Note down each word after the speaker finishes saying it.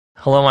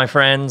Hello, my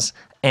friends,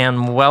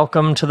 and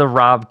welcome to the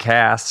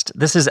RobCast.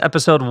 This is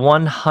episode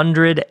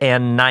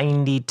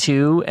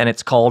 192, and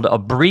it's called A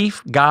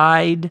Brief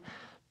Guide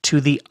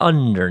to the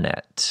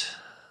Undernet.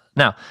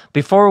 Now,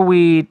 before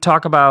we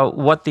talk about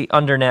what the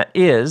Undernet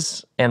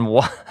is and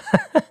why,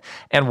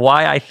 and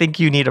why I think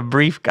you need a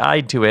brief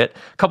guide to it,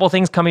 a couple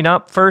things coming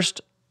up. First,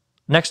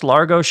 next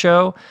Largo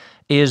show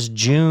is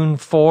June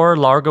 4.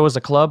 Largo is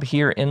a club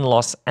here in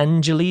Los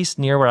Angeles,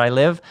 near where I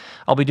live.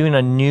 I'll be doing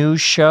a new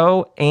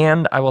show,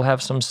 and I will have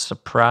some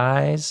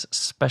surprise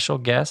special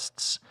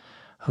guests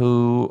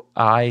who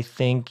I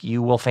think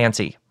you will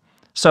fancy.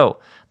 So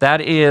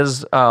that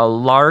is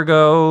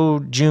Largo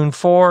June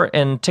 4,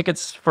 and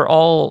tickets for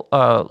all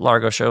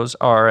Largo shows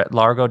are at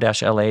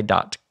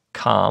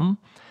largo-la.com.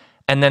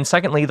 And then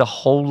secondly, the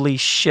Holy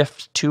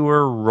Shift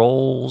Tour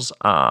rolls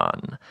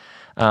on.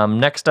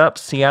 Next up,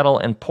 Seattle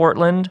and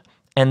Portland.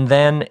 And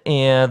then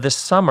this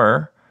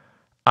summer,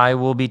 I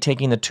will be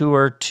taking the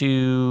tour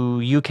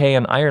to UK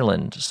and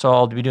Ireland. So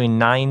I'll be doing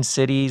 9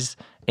 cities: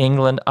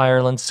 England,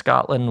 Ireland,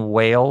 Scotland,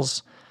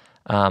 Wales.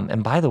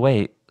 And by the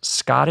way,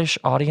 Scottish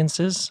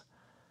audiences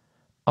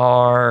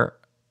are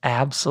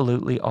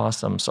absolutely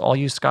awesome. So all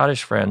you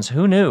Scottish friends,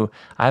 who knew?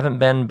 I haven't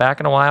been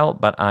back in a while,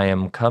 but I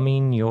am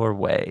coming your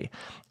way.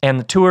 And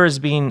the tour is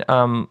being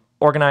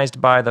organized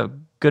by the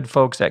good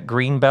folks at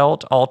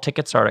Greenbelt. All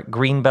tickets are at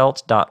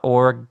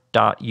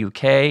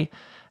greenbelt.org.uk.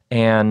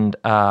 And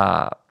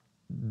the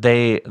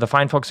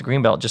fine folks at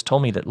Greenbelt just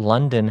told me that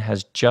London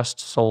has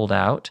just sold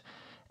out,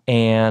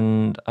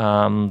 and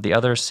the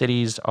other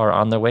cities are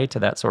on their way to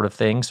that sort of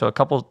thing. So a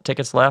couple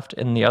tickets left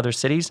in the other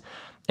cities.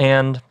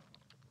 And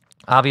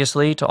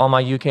obviously, to all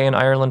my UK and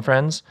Ireland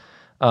friends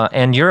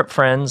and Europe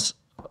friends,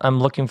 I'm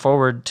looking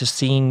forward to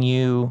seeing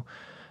you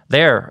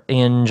there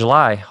in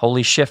July.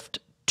 Holy Shift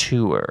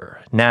Tour.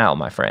 Now,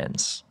 my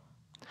friends,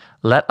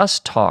 let us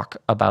talk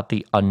about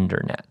the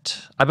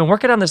Undernet. I've been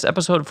working on this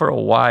episode for a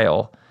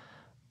while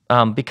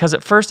because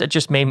at first it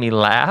just made me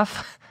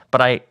laugh,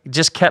 but I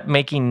just kept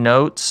making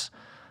notes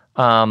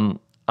on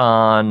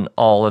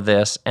all of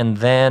this, and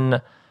then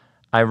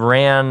I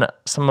ran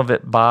some of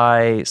it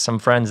by some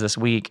friends this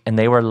week, and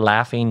they were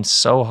laughing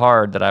so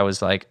hard that I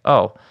was like,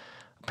 oh,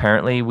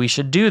 apparently we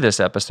should do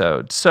this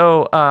episode.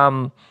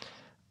 So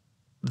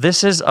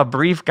this is a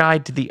brief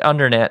guide to the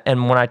Undernet,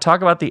 and when I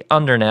talk about the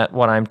Undernet,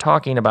 what I'm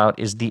talking about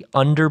is the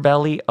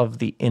underbelly of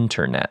the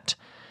internet.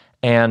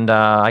 And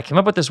I came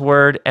up with this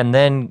word and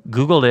then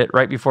Googled it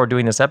right before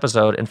doing this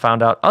episode and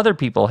found out other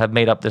people have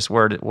made up this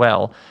word as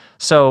well.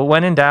 So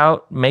when in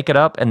doubt, make it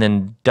up and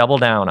then double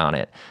down on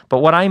it. But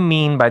what I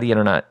mean by the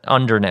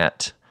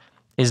Undernet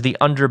is the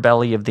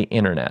underbelly of the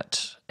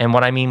internet. And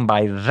what I mean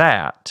by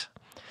that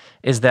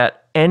is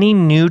that any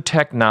new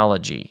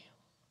technology,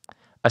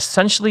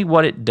 essentially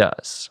what it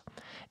does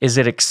is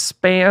it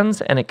expands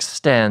and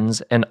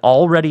extends an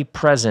already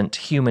present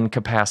human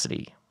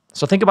capacity.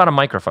 So think about a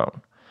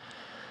microphone.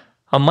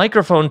 A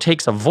microphone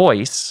takes a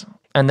voice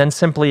and then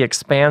simply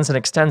expands and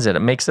extends it.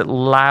 It makes it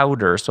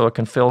louder so it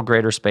can fill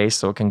greater space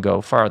so it can go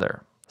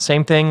farther.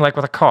 Same thing like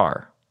with a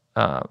car.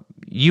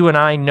 You and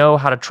I know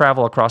how to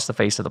travel across the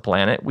face of the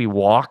planet. We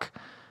walk,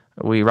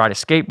 we ride a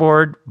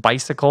skateboard,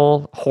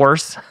 bicycle,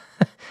 horse,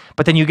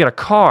 but then you get a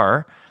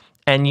car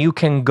and you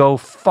can go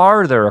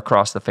farther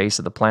across the face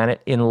of the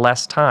planet in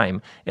less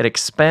time. It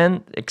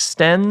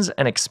extends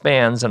and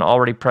expands an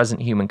already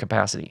present human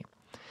capacity.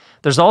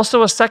 There's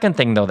also a second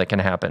thing, though, that can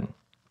happen.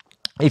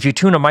 If you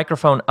tune a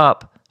microphone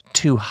up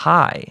too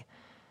high,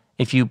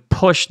 if you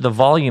push the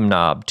volume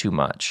knob too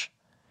much,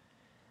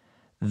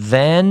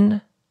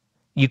 then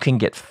you can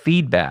get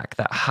feedback,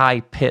 that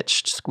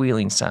high-pitched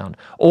squealing sound,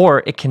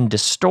 or it can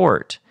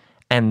distort,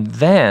 and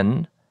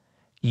then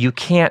you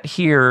can't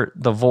hear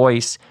the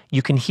voice.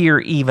 You can hear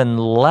even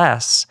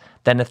less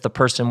than if the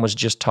person was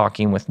just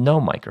talking with no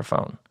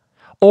microphone.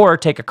 Or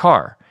take a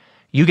car.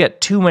 You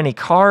get too many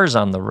cars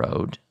on the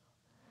road,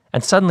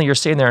 and suddenly you're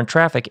sitting there in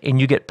traffic,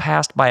 and you get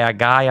passed by a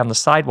guy on the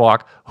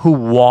sidewalk who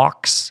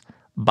walks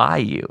by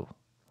you.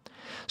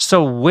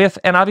 So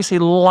and obviously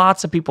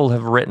lots of people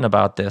have written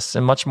about this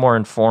in much more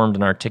informed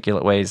and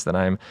articulate ways than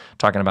I'm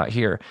talking about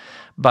here.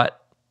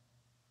 But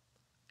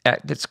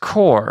at its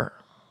core,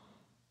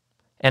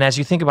 and as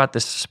you think about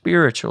this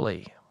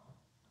spiritually,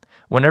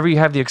 whenever you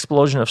have the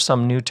explosion of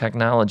some new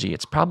technology,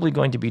 it's probably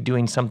going to be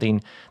doing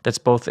something that's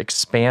both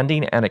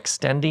expanding and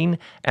extending,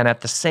 and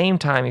at the same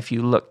time, if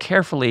you look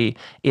carefully,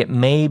 it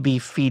may be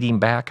feeding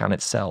back on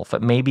itself.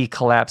 It may be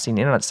collapsing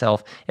in on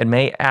itself. It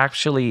may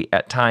actually,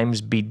 at times,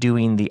 be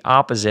doing the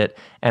opposite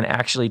and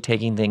actually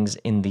taking things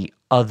in the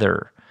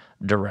other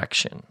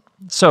direction.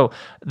 So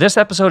this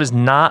episode is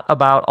not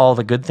about all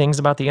the good things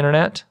about the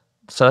internet.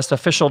 So that's the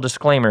official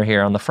disclaimer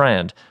here on the front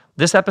end.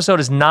 This episode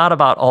is not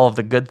about all of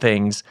the good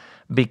things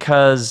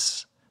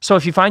because, so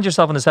if you find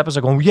yourself in this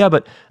episode going, yeah,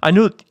 but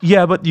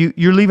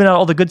you're leaving out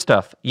all the good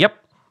stuff. Yep,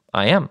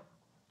 I am.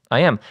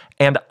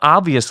 And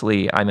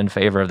obviously I'm in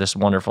favor of this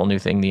wonderful new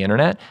thing, the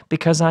internet,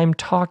 because I'm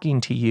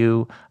talking to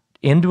you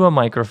into a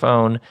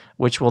microphone,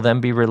 which will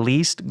then be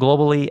released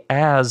globally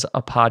as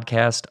a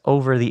podcast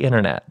over the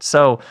internet.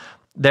 So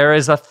there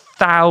is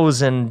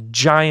 1,000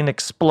 giant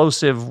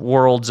explosive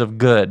worlds of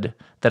good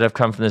that have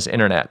come from this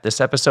internet. This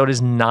episode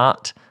is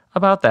not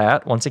about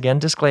that. Once again,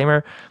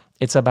 disclaimer,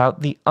 it's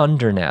about the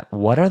Undernet.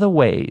 What are the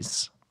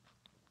ways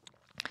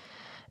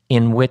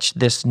in which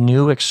this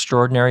new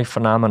extraordinary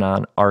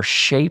phenomenon are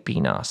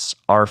shaping us,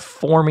 are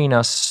forming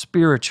us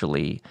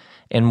spiritually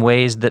in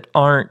ways that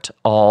aren't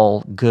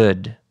all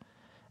good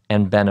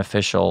and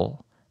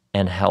beneficial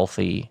and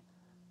healthy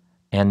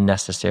and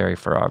necessary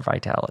for our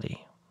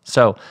vitality?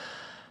 So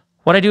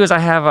what I do is I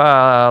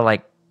have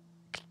like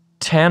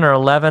 10 or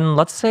 11,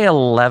 let's say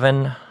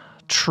 11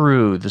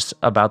 truths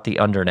about the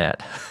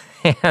Undernet.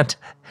 And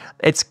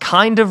it's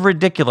kind of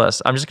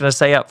ridiculous, I'm just going to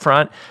say up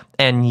front,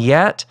 and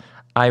yet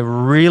I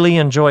really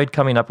enjoyed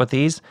coming up with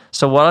these.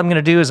 So what I'm going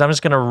to do is I'm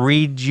just going to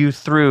read you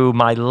through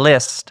my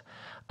list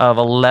of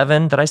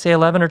 11, did I say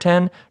 11 or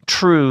 10?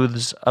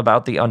 Truths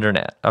about the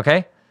Undernet,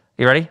 okay?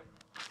 You ready?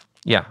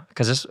 Yeah,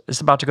 because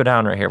it's about to go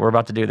down right here. We're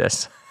about to do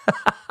this.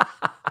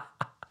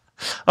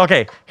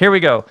 Okay, here we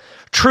go.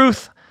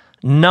 Truth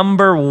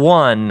number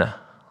 1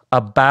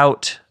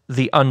 about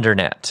the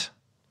Undernet.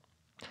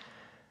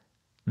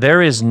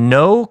 There is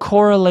no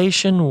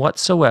correlation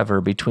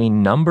whatsoever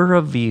between number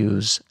of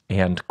views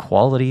and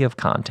quality of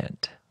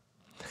content.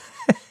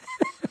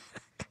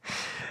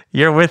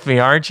 You're with me,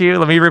 aren't you?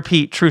 Let me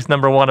repeat truth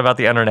number 1 about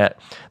the Undernet.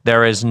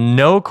 There is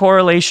no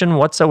correlation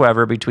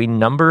whatsoever between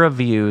number of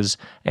views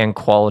and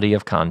quality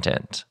of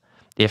content.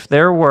 If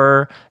there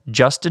were,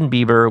 Justin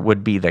Bieber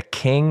would be the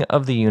king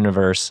of the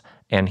universe,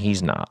 and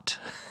he's not.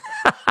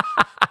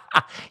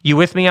 You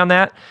with me on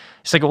that?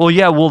 It's like, well,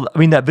 yeah, I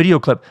mean, that video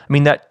clip, I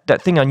mean,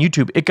 that thing on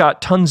YouTube, it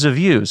got tons of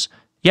views.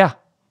 Yeah,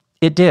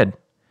 it did.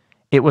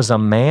 It was a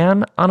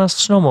man on a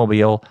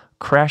snowmobile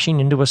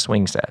crashing into a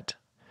swing set.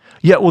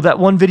 Yeah, well, that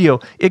one video,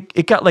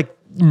 it got like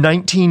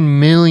 19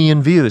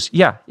 million views.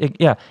 Yeah,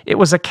 it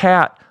was a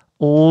cat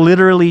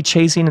literally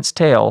chasing its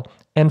tail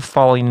and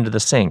falling into the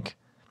sink.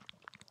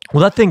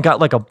 Well, that thing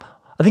got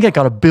I think it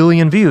got 1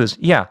 billion views.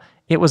 Yeah,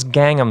 it was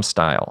Gangnam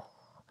Style.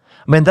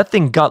 Man, that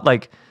got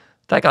like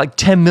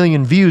 10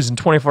 million views in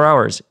 24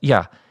 hours.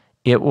 Yeah,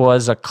 it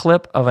was a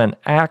clip of an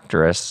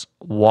actress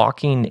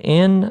walking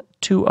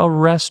into a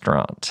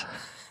restaurant.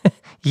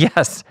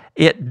 Yes,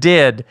 it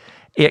did.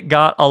 It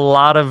got a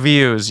lot of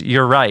views.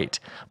 You're right.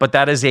 But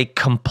that is a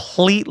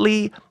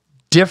completely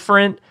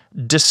different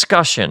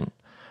discussion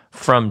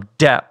from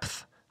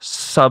depth,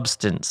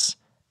 substance,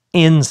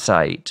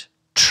 insight,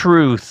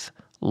 truth,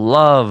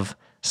 love,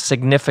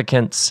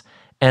 significance,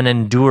 and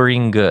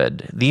enduring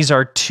good. These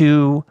are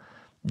 2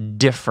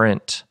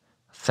 different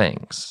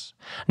things.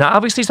 Now,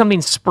 obviously,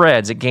 something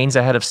spreads. It gains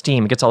a head of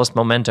steam. It gets all this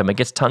momentum. It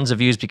gets tons of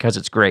views because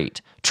it's great,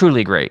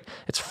 truly great.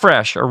 It's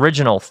fresh,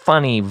 original,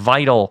 funny,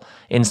 vital,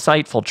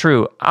 insightful,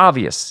 true,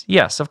 obvious.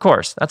 Yes, of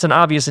course. That's an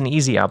obvious and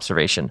easy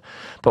observation.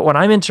 But what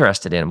I'm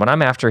interested in, what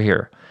I'm after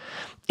here,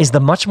 is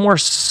the much more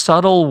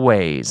subtle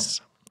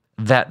ways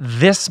that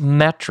this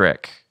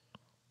metric,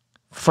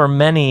 for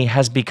many,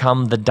 has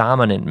become the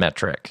dominant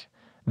metric.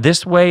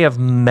 This way of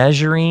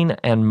measuring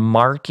and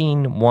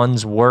marking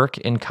one's work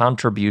and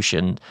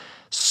contribution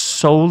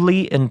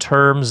solely in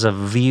terms of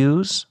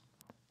views,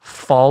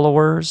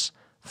 followers,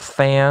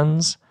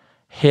 fans,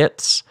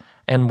 hits,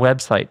 and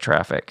website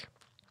traffic.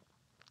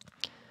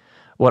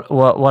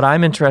 What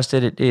I'm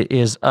interested in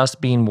is us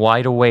being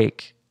wide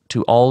awake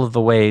to all of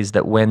the ways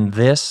that when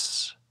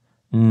this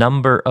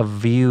number of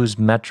views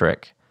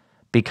metric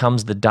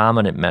becomes the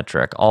dominant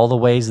metric, all the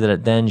ways that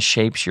it then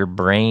shapes your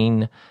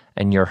brain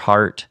and your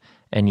heart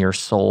and your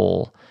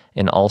soul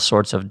in all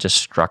sorts of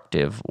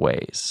destructive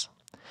ways.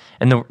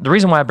 And the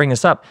reason why I bring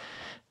this up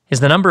is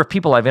the number of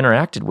people I've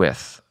interacted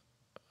with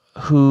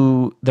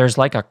who there's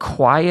like a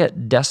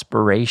quiet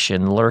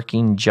desperation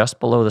lurking just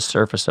below the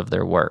surface of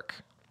their work.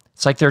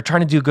 It's like they're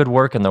trying to do good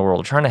work in the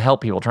world, trying to help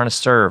people, trying to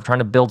serve, trying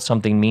to build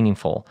something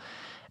meaningful.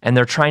 And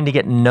they're trying to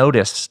get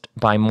noticed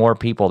by more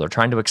people. They're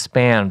trying to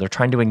expand. They're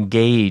trying to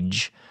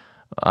engage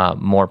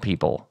more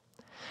people.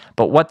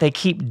 But what they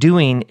keep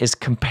doing is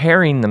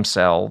comparing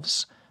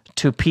themselves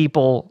to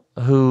people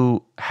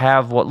who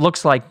have what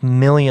looks like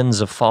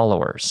millions of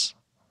followers.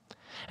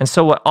 And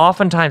so what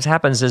oftentimes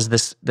happens is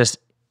this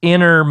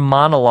inner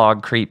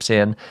monologue creeps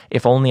in,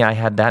 if only I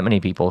had that many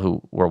people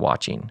who were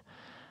watching.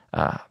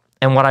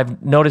 And what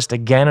I've noticed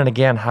again and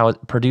again, how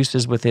it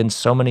produces within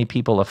so many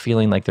people a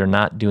feeling like they're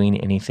not doing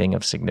anything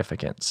of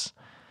significance.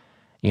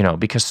 You know,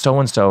 because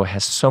so-and-so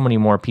has so many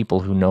more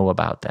people who know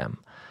about them.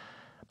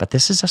 But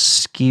this is a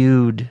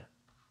skewed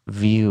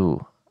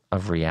view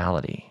of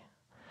reality.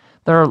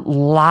 There are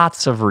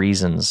lots of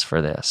reasons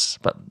for this,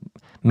 but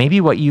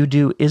maybe what you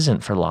do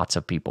isn't for lots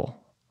of people.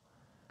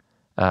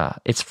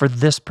 It's for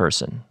this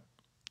person.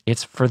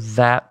 It's for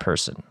that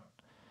person.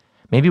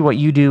 Maybe what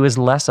you do is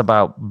less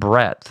about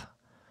breadth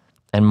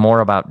and more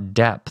about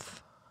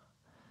depth.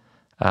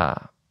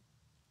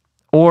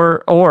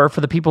 Or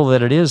for the people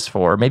that it is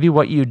for, maybe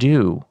what you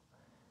do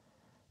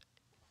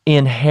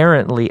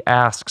inherently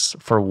asks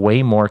for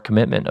way more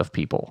commitment of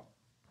people.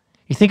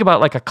 You think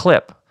about like a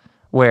clip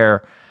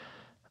where,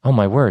 oh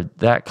my word,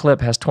 that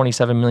clip has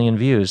 27 million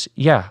views.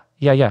 Yeah.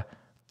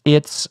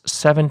 It's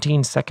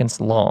 17 seconds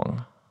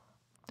long.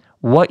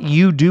 What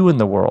you do in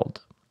the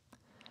world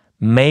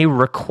may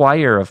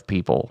require of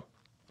people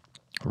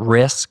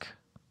risk,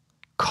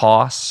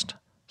 cost,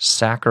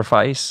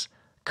 sacrifice,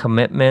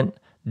 commitment,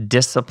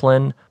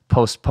 discipline,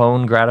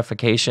 postponed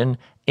gratification,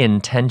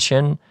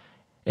 intention.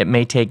 It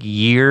may take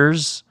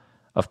years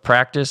of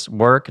practice,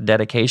 work,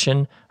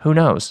 dedication. Who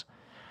knows?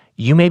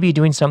 You may be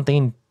doing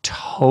something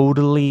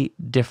totally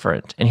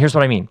different. And here's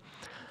what I mean.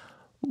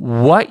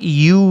 What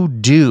you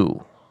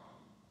do,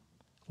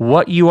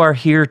 what you are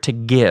here to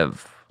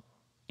give,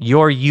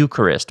 your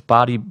Eucharist,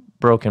 body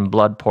broken,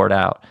 blood poured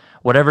out,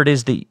 whatever it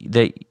is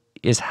that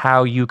is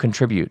how you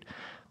contribute,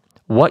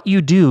 what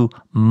you do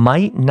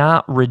might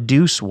not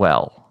reduce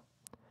well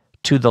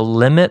to the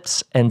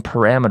limits and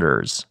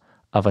parameters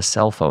of a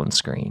cell phone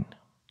screen.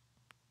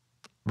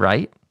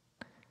 Right?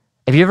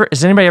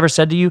 Has anybody ever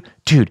said to you,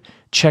 dude,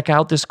 check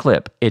out this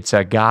clip. It's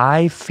a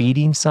guy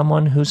feeding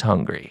someone who's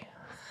hungry.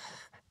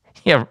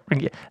 Yeah,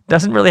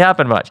 doesn't really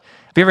happen much.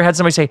 Have you ever had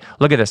somebody say,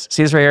 look at this,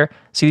 see this right here?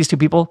 See these two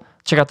people?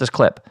 Check out this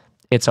clip.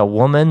 It's a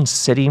woman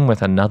sitting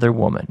with another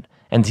woman.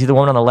 And see the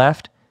woman on the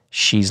left?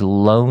 She's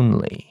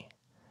lonely.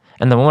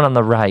 And the woman on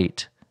the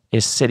right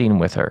is sitting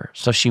with her,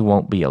 so she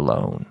won't be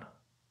alone.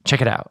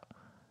 Check it out.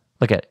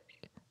 Look at it.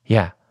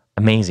 Yeah,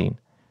 amazing.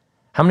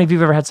 How many of you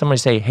have ever had somebody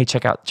say, hey,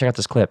 check out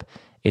this clip?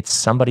 It's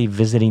somebody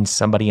visiting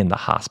somebody in the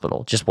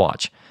hospital. Just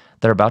watch.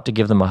 They're about to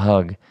give them a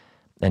hug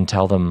and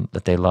tell them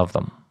that they love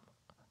them.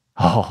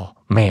 Oh,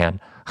 man,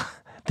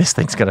 this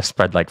thing's going to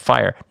spread like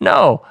fire.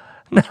 No.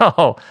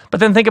 But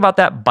then think about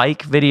that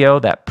bike video,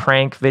 that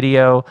prank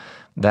video,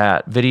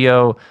 that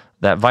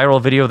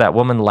viral video, that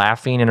woman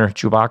laughing in her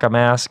Chewbacca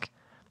mask.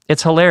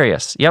 It's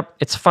hilarious. Yep,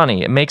 it's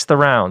funny. It makes the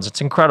rounds.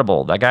 It's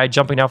incredible. That guy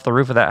jumping off the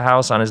roof of that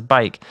house on his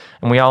bike,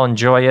 and we all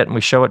enjoy it, and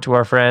we show it to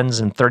our friends,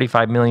 and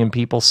 35 million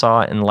people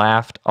saw it and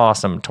laughed.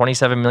 Awesome.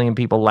 27 million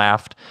people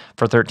laughed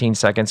for 13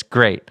 seconds.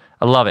 Great.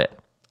 I love it.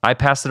 I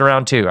passed it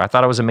around too. I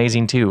thought it was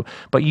amazing too.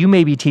 But you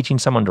may be teaching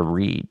someone to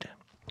read.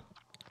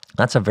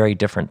 That's a very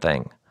different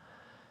thing.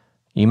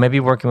 You may be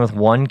working with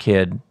one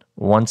kid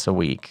once a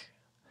week.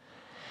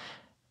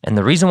 And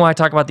the reason why I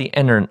talk about the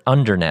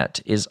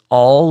Undernet is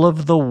all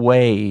of the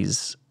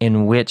ways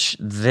in which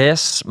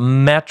this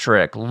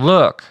metric,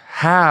 look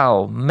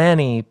how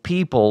many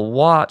people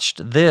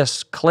watched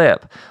this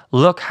clip,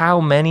 look how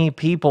many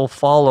people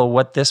follow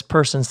what this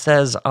person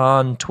says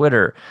on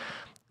Twitter,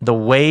 the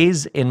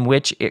ways in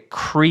which it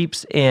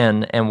creeps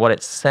in and what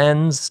it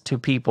sends to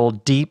people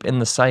deep in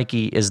the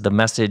psyche is the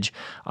message,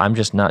 I'm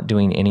just not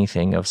doing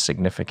anything of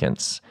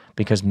significance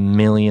because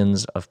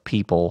millions of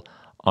people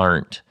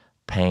aren't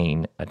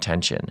paying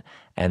attention.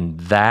 And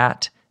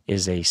that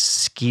is a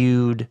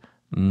skewed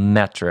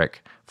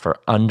metric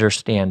for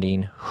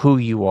understanding who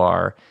you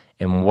are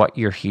and what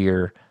you're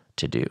here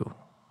to do.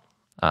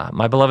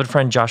 My beloved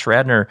friend Josh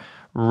Radner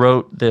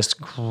wrote this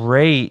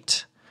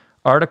great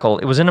article.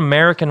 It was in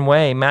American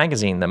Way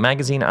magazine, the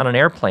magazine on an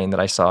airplane that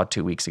I saw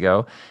 2 weeks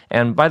ago.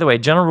 And by the way,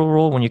 general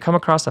rule, when you come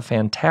across a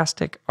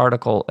fantastic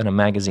article in a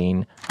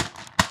magazine,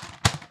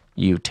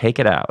 you take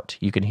it out.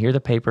 You can hear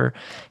the paper.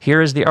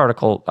 Here is the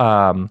article.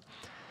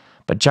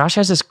 But Josh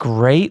has this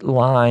great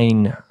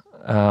line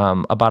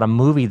about a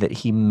movie that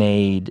he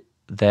made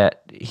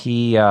that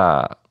he,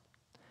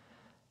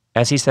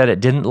 as he said, it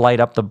didn't light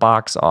up the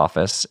box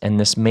office, and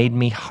this made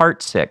me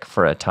heartsick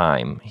for a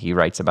time, he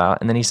writes about.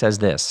 And then he says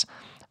this,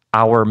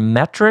 our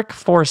metric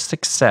for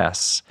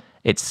success,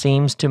 it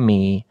seems to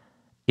me,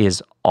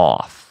 is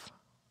off.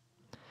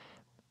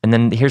 And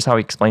then here's how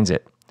he explains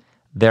it.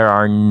 There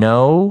are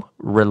no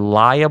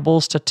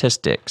reliable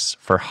statistics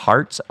for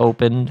hearts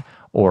opened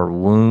or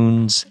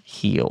wounds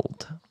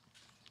healed.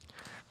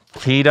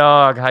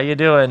 P-Dog, how you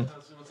doing?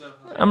 What's up?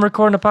 I'm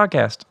recording a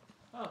podcast.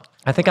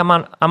 I think I'm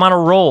on a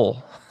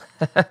roll.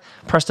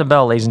 Preston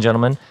Bell, ladies and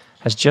gentlemen,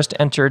 has just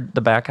entered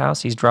the back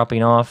house. He's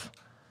dropping off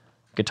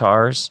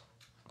guitars,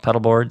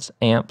 pedal boards,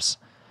 amps.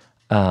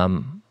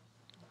 I'm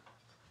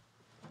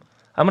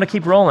going to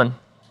keep rolling.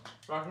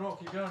 Rock and roll,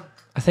 keep going.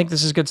 I think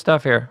this is good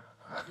stuff here.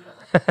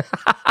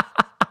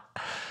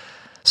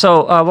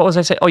 So what was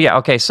I saying? Oh, yeah,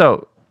 okay.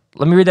 So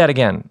let me read that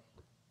again.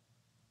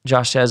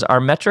 Josh says,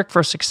 our metric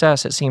for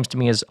success, it seems to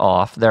me, is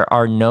off. There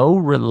are no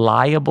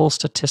reliable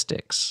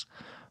statistics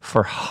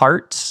for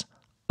hearts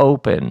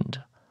opened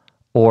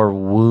or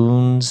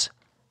wounds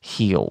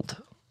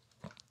healed.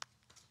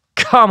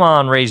 Come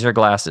on, raise your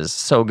glasses.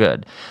 So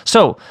good.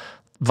 So,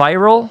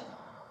 viral,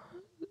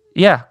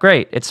 yeah,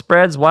 great. It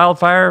spreads,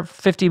 wildfire,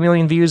 50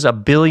 million views,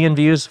 1 billion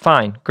views,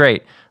 fine,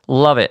 great.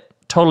 Love it.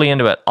 Totally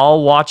into it.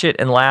 I'll watch it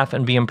and laugh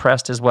and be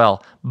impressed as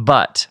well.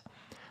 But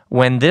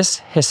when this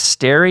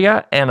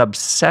hysteria and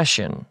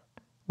obsession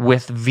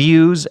with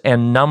views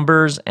and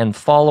numbers and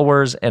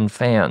followers and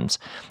fans,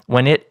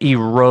 when it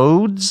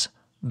erodes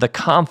the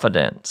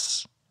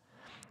confidence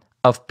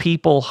of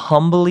people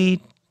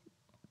humbly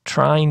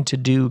trying to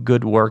do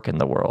good work in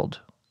the world,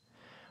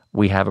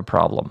 we have a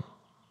problem.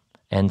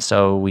 And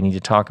so we need to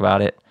talk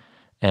about it,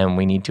 and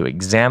we need to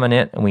examine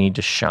it, and we need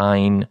to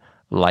shine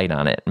light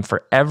on it. And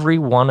for every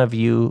one of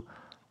you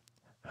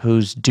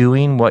who's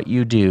doing what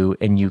you do,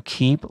 and you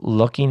keep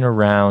looking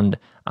around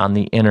on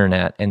the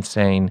internet and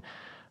saying,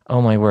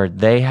 oh my word,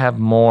 they have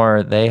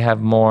more, they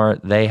have more,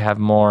 they have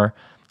more.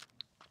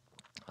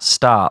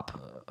 Stop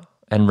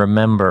and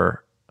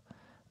remember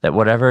that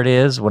whatever it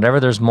is, whenever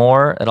there's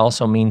more, it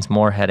also means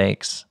more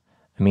headaches.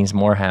 It means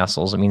more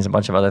hassles. It means a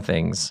bunch of other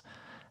things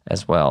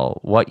as well.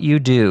 What you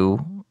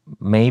do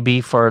may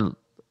be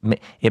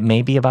it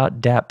may be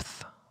about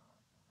depth.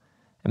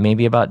 It may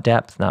be about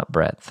depth, not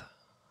breadth.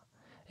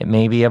 It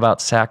may be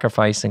about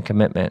sacrifice and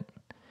commitment.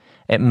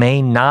 It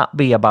may not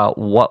be about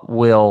what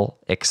will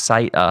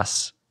excite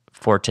us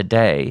for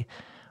today.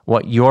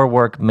 What your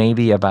work may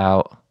be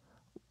about,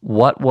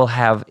 what will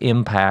have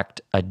impact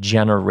a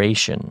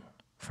generation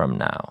from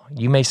now.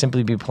 You may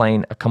simply be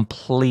playing a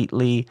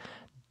completely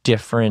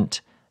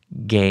different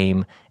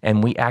game,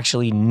 and we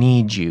actually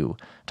need you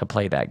to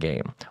play that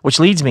game. Which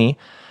leads me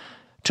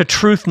to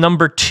truth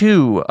number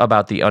 2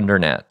 about the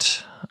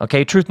Undernet.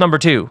 Okay, truth number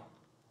 2.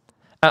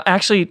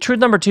 Actually, truth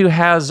number 2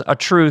 has a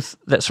truth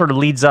that sort of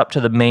leads up to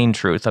the main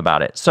truth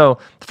about it. So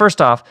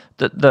first off,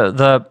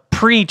 the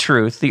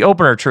pre-truth, the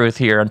opener truth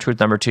here on truth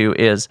number 2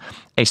 is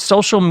a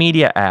social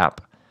media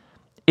app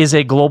is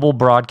a global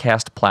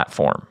broadcast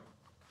platform.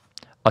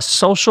 A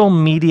social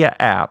media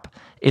app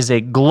is a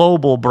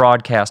global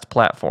broadcast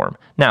platform.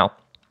 Now,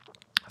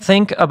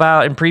 think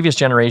about in previous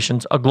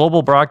generations, a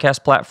global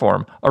broadcast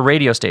platform, a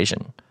radio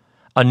station,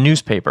 a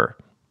newspaper,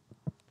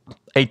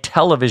 a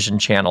television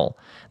channel.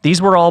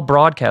 These were all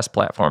broadcast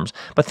platforms.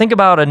 But think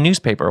about a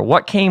newspaper.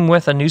 What came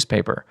with a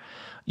newspaper?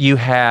 You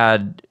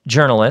had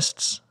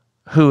journalists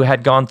who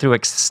had gone through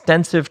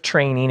extensive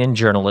training in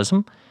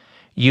journalism.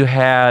 You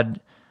had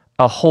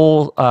a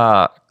whole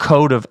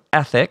code of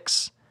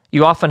ethics.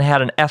 You often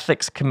had an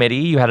ethics committee.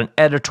 You had an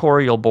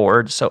editorial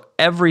board. So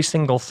every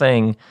single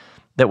thing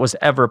that was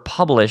ever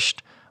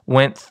published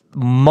went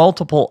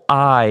multiple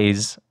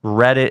eyes,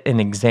 read it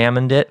and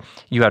examined it.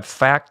 You had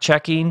fact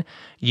checking.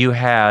 You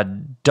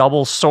had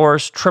double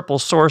source, triple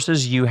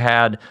sources. You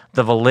had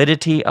the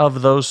validity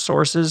of those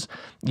sources.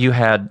 You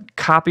had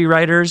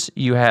copywriters.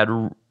 You had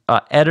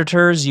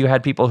editors. You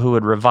had people who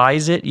would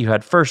revise it. You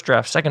had first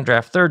draft, second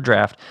draft, third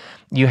draft.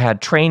 You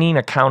had training,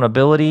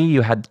 accountability.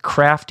 You had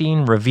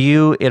crafting,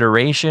 review,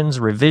 iterations,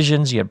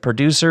 revisions. You had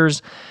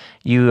producers.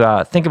 You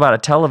think about a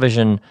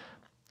television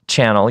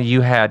channel.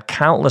 You had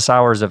countless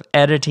hours of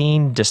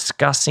editing,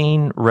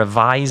 discussing,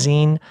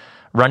 revising,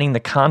 running the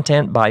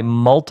content by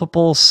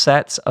multiple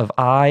sets of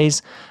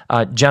eyes.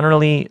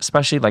 Generally,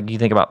 especially like you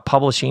think about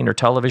publishing or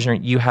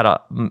television, you had a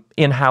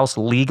in-house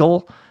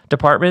legal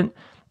department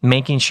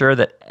making sure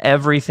that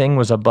everything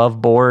was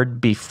above board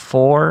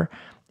before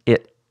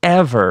it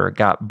ever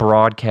got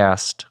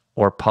broadcast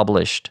or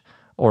published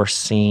or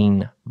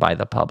seen by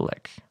the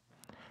public.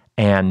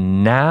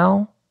 And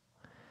now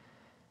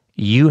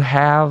you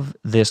have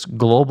this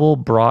global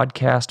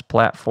broadcast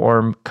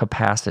platform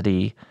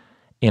capacity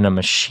in a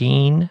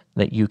machine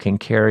that you can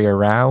carry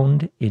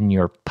around in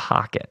your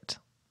pocket.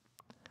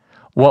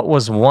 What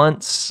was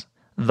once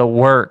the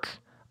work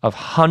of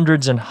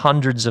hundreds and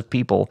hundreds of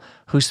people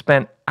who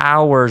spent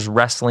hours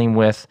wrestling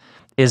with,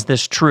 is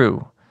this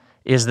true?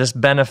 Is this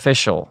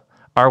beneficial?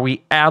 Are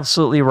we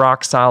absolutely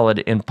rock solid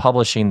in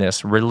publishing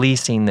this,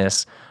 releasing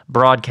this,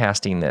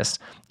 broadcasting this?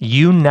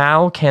 You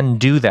now can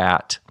do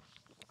that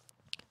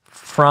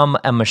from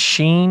a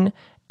machine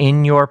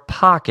in your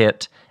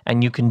pocket,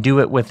 and you can do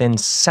it within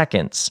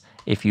seconds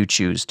if you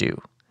choose to.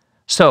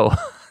 So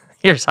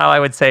here's how I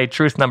would say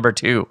truth number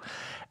 2.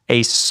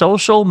 A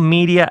social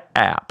media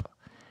app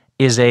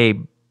is a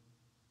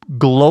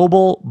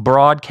global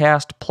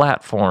broadcast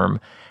platform,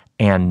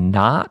 and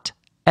not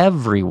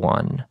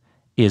everyone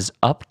is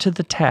up to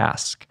the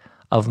task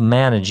of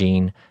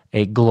managing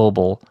a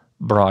global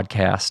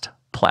broadcast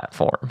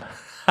platform.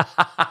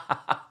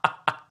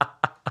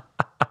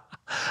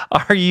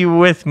 Are you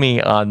with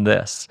me on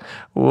this?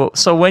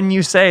 So when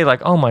you say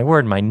like, oh my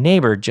word, my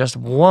neighbor just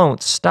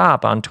won't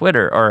stop on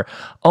Twitter, or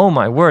oh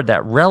my word,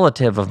 that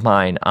relative of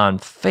mine on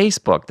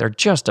Facebook, they're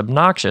just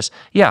obnoxious.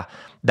 Yeah,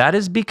 that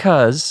is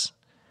because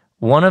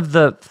one of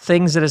the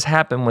things that has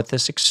happened with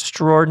this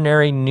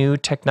extraordinary new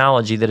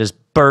technology that has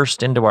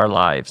burst into our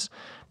lives,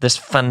 this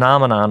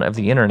phenomenon of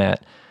the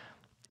internet,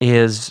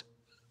 is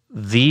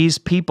these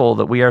people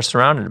that we are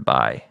surrounded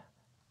by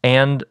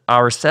and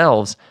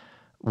ourselves,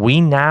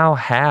 we now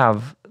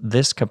have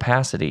this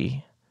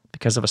capacity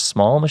because of a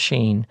small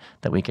machine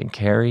that we can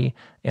carry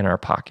in our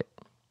pocket.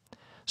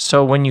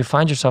 So when you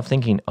find yourself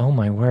thinking, oh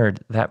my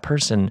word, that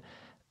person,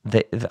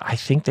 I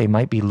think they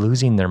might be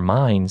losing their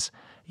minds.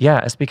 Yeah,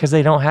 it's because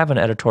they don't have an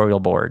editorial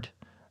board.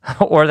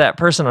 Or that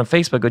person on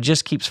Facebook who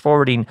just keeps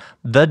forwarding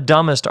the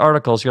dumbest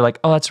articles. You're like,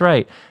 oh, that's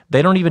right.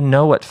 They don't even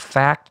know what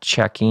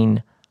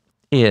fact-checking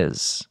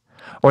is.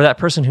 Or that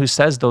person who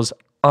says those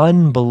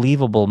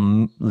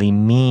unbelievably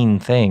mean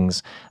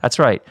things. That's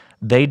right.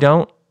 They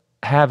don't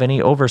have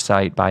any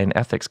oversight by an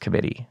ethics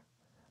committee.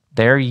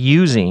 They're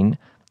using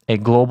a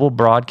global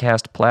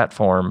broadcast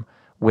platform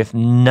with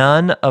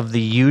none of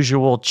the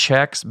usual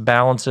checks,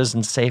 balances,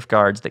 and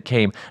safeguards that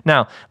came.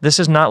 Now, this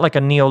is not like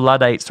a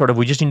neo-Luddite sort of,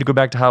 we just need to go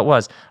back to how it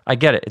was. I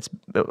get it.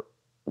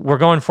 We're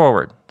going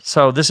forward.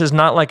 So this is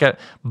not like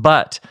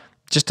but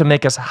just to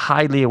make us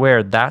highly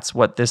aware, that's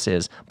what this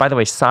is. By the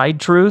way,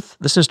 side truth,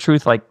 this is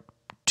truth like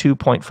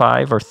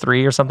 2.5 or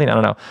 3 or something, I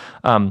don't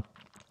know.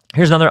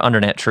 Here's another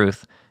Undernet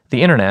truth.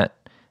 The internet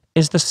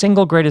is the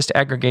single greatest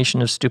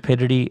aggregation of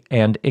stupidity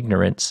and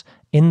ignorance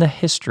in the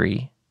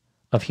history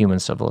of human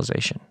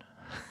civilization.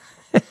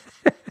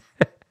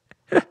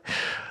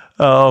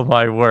 Oh,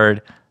 my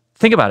word.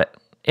 Think about it.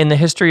 In the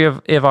history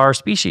of our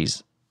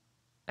species,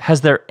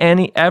 has there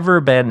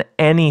ever been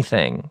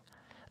anything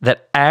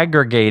that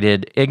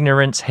aggregated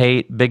ignorance,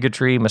 hate,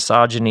 bigotry,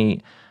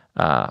 misogyny,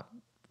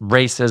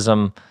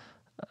 racism,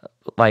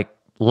 like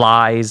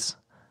lies?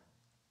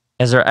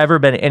 Has there ever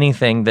been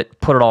anything that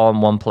put it all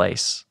in one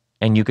place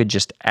and you could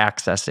just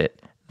access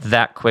it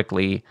that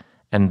quickly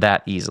and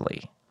that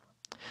easily?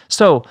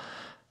 So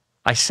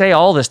I say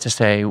all this to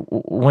say,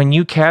 when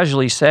you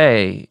casually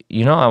say,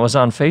 I was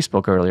on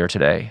Facebook earlier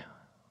today,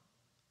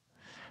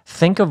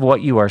 think of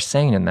what you are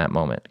saying in that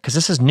moment, because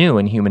this is new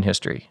in human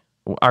history.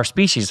 Our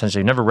species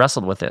essentially never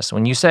wrestled with this.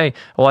 When you say,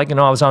 I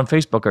was on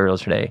Facebook earlier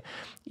today,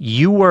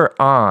 you were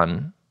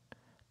on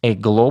a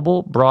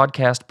global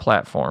broadcast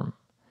platform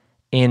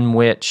in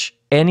which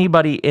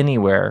anybody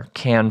anywhere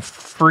can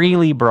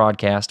freely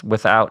broadcast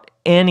without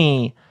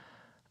any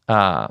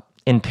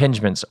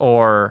impingements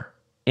or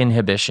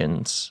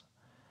inhibitions.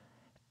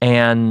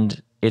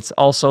 And it's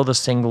also the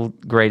single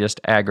greatest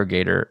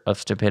aggregator of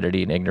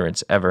stupidity and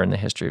ignorance ever in the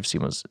history of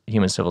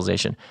human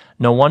civilization.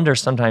 No wonder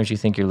sometimes you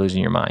think you're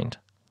losing your mind.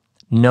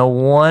 No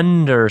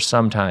wonder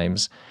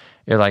sometimes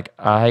you're like,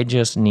 I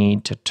just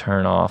need to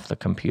turn off the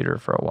computer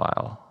for a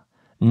while.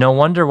 No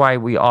wonder why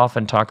we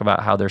often talk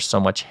about how there's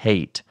so much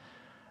hate.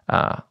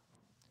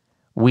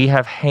 We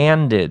have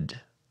handed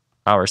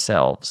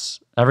ourselves,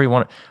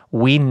 everyone,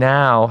 we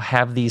now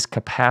have these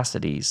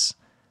capacities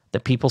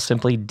that people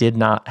simply did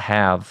not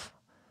have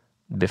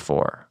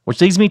before.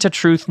 Which leads me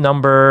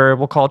to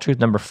we'll call truth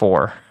number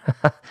 4.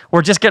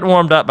 We're just getting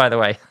warmed up, by the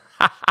way.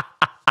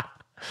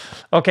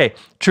 Okay,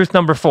 truth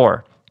number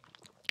 4.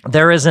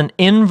 There is an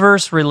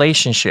inverse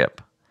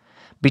relationship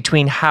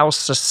between how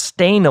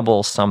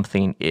sustainable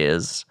something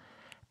is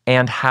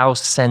and how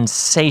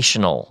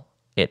sensational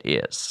it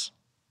is.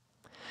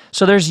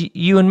 So there's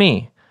you and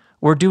me.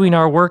 We're doing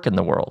our work in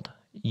the world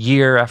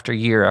year after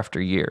year after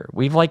year.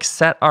 We've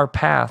set our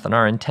path and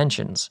our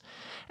intentions,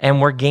 and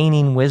we're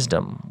gaining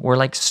wisdom. We're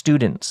like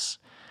students.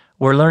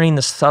 We're learning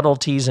the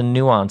subtleties and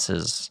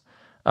nuances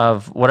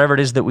of whatever it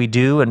is that we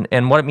do,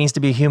 and what it means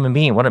to be a human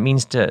being, what it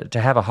means to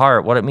have a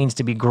heart, what it means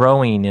to be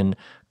growing in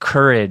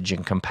courage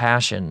and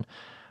compassion.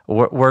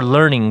 We're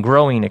learning,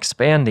 growing,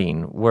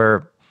 expanding.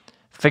 We're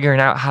figuring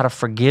out how to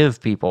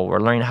forgive people. We're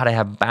learning how to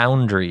have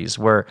boundaries.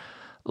 We're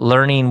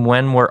learning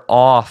when we're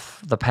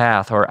off the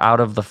path or out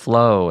of the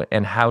flow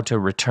and how to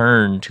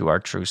return to our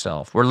true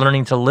self. We're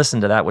learning to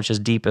listen to that which is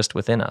deepest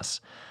within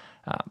us.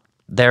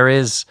 There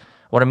is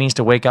what it means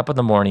to wake up in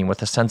the morning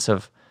with a sense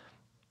of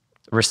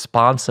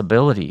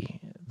responsibility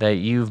that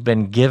you've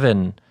been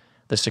given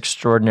this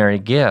extraordinary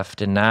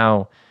gift, and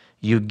now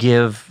you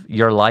give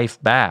your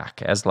life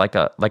back as like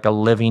a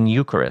living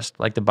Eucharist,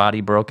 like the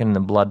body broken and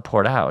the blood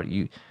poured out.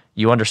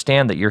 You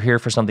understand that you're here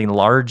for something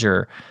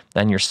larger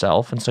than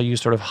yourself, and so you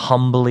sort of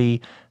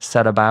humbly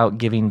set about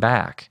giving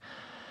back.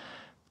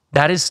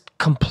 That is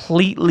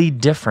completely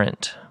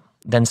different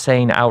than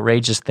saying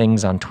outrageous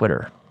things on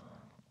Twitter.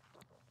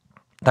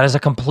 That is a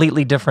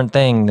completely different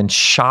thing than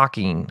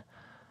shocking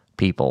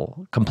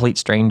people, complete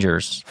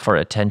strangers, for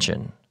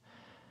attention.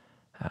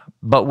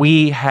 But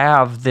we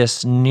have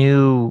this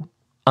new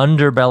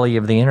underbelly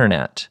of the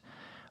internet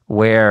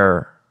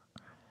where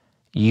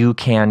you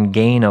can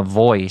gain a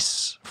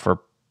voice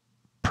for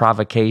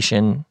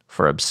provocation,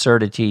 for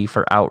absurdity,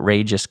 for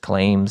outrageous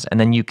claims, and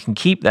then you can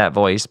keep that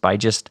voice by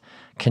just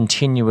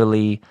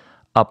continually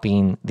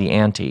upping the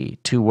ante.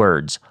 2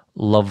 words,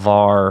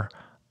 LeVar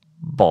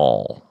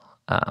Ball.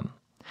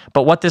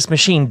 But what this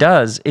machine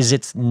does is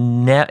it's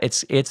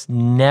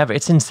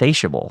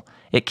insatiable.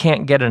 It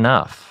can't get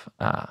enough.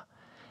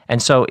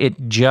 And so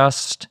it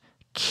just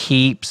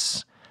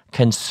keeps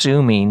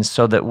consuming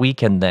so that we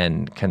can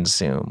then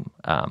consume.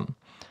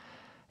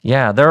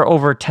 There are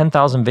over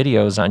 10,000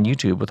 videos on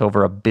YouTube with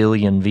over 1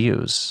 billion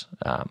views.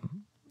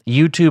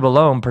 YouTube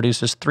alone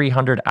produces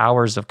 300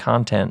 hours of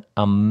content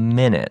a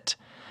minute,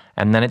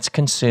 and then it's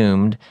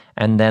consumed,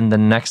 and then the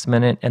next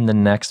minute and the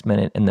next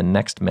minute and the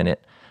next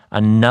minute,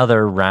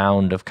 another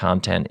round of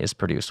content is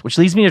produced. Which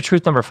leads me to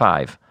truth number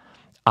 5.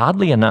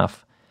 Oddly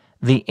enough,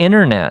 the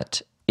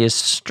internet is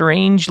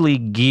strangely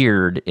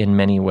geared in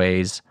many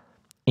ways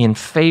in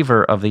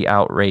favor of the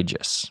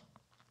outrageous.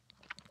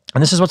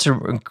 And this is what's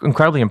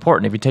incredibly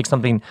important. If you take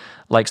something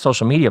like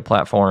social media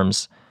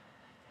platforms,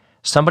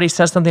 Somebody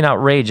says something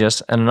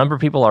outrageous and a number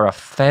of people are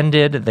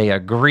offended, they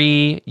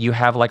agree, you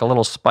have like a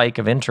little spike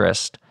of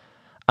interest.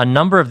 A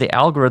number of the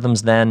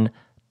algorithms then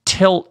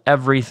tilt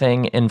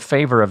everything in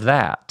favor of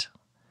that.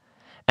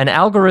 An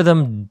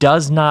algorithm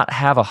does not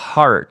have a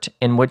heart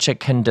in which it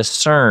can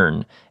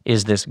discern,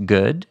 is this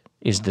good?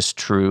 Is this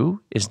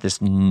true? Is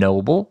this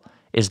noble?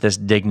 Is this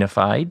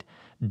dignified?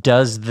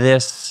 Does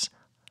this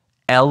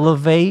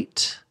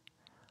elevate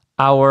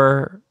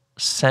our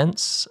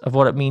sense of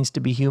what it means to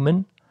be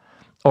human?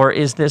 Or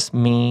is this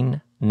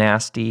mean,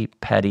 nasty,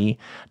 petty?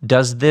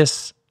 Does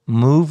this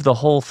move the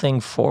whole thing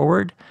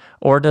forward?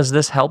 Or does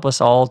this help us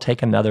all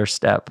take another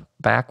step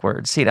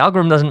backwards? See, an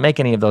algorithm doesn't make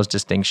any of those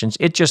distinctions.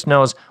 It just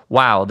knows,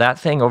 wow, that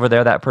thing over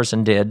there that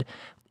person did,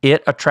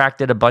 it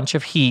attracted a bunch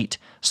of heat,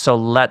 so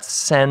let's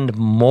send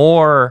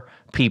more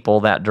people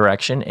that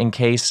direction in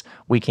case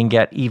we can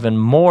get even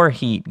more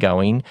heat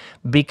going,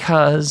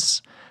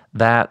 because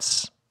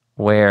that's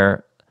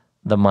where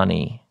the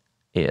money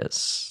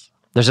is.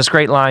 There's this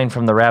great line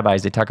from the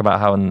rabbis. They talk about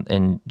how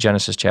in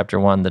Genesis chapter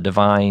 1, the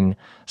divine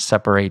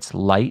separates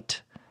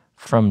light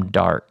from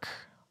dark.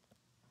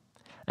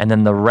 And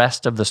then the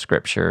rest of the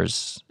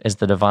scriptures is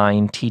the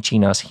divine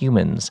teaching us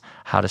humans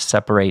how to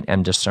separate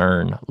and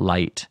discern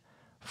light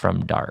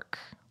from dark.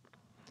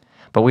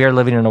 But we are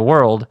living in a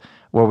world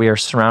where we are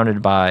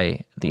surrounded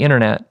by the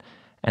internet,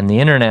 and the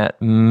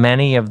internet,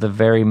 many of the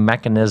very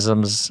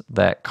mechanisms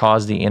that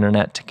cause the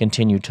internet to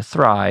continue to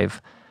thrive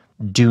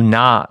do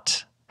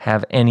not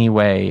have any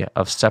way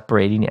of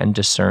separating and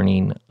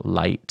discerning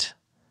light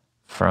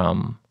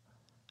from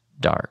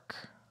dark.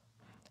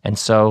 And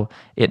so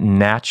it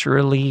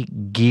naturally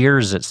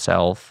gears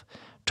itself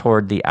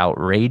toward the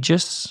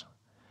outrageous,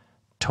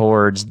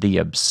 towards the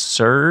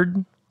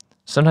absurd,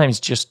 sometimes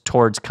just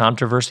towards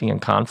controversy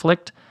and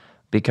conflict,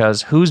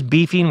 because who's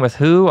beefing with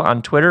who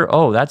on Twitter?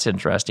 Oh, that's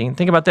interesting.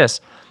 Think about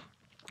this.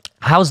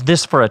 How's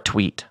this for a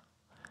tweet?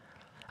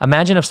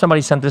 Imagine if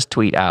somebody sent this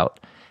tweet out.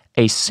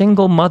 A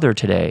single mother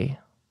today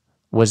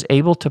was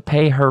able to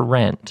pay her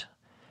rent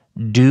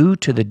due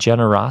to the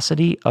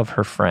generosity of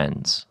her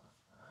friends.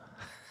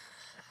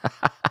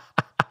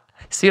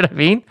 See what I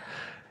mean?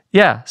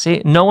 Yeah,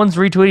 see, no one's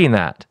retweeting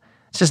that.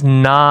 It's just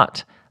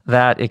not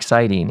that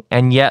exciting.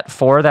 And yet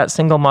for that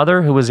single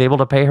mother who was able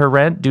to pay her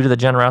rent due to the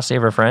generosity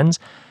of her friends,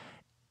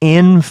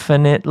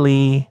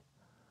 infinitely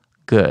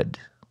good.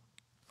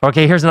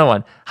 Okay, here's another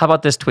one. How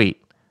about this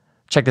tweet?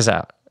 Check this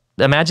out.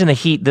 Imagine the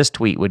heat this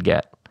tweet would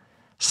get.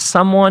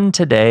 Someone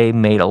today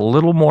made a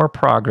little more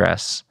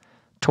progress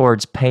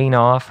towards paying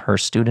off her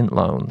student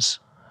loans.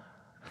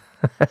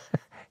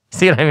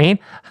 See what I mean?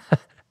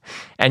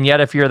 And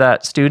yet if you're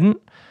that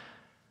student,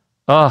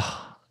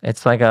 oh,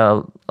 it's like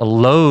a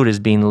load is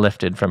being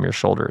lifted from your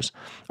shoulders.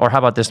 Or how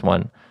about this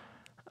one?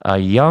 A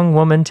young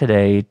woman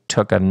today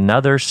took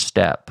another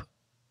step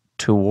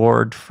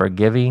toward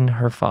forgiving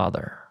her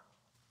father.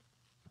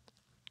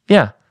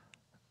 Yeah.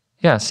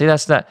 Yeah, see,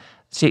 that's that.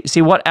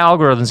 See what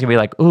algorithm's gonna be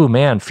like, ooh,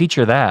 man,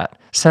 feature that.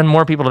 Send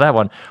more people to that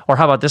one. Or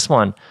how about this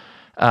one?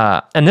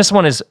 And this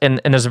one is,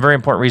 and there's a very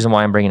important reason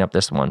why I'm bringing up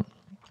this one.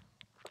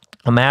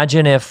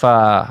 Imagine if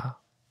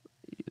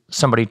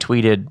somebody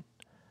tweeted,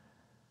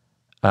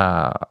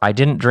 I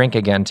didn't drink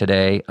again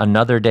today,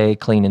 another day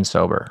clean and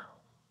sober.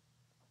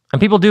 And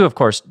people do, of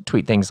course,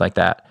 tweet things like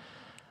that.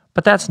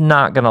 But that's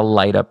not going to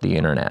light up the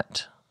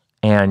internet.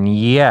 And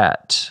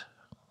yet,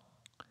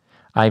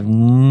 I've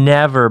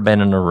never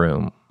been in a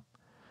room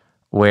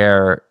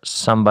where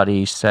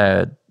somebody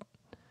said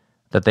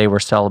that they were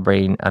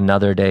celebrating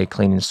another day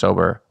clean and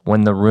sober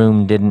when the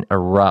room didn't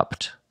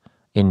erupt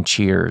in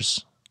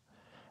cheers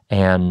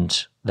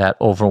and that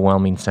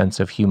overwhelming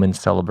sense of human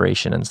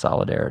celebration and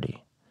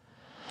solidarity.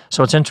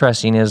 So what's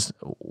interesting is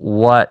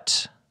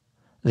what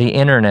the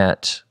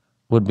internet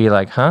would be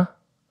like, huh?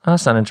 Oh,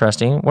 that's not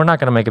interesting. We're not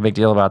going to make a big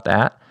deal about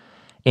that.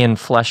 In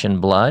flesh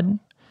and blood,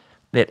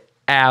 it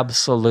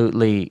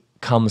absolutely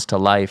comes to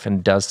life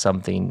and does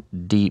something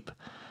deep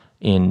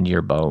in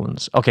your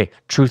bones. Okay,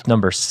 truth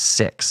number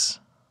 6.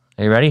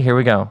 Are you ready? Here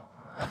we go.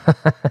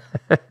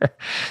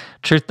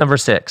 Truth number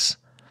 6.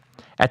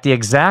 At the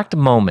exact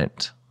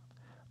moment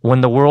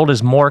when the world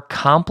is more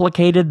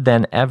complicated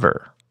than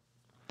ever,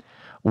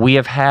 we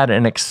have had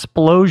an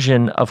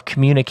explosion of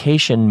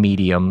communication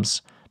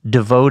mediums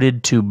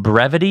devoted to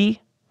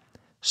brevity,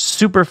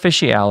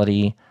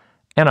 superficiality,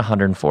 and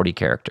 140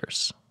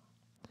 characters.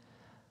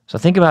 So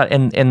think about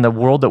in the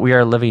world that we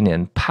are living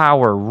in,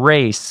 power,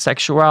 race,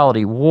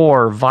 sexuality,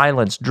 war,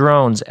 violence,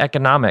 drones,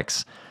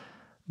 economics,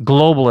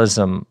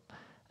 globalism.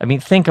 I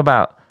mean, think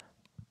about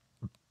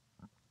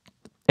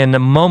in the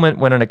moment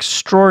when an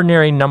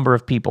extraordinary number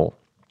of people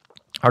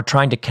are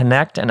trying to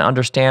connect and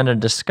understand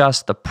and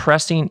discuss the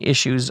pressing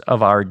issues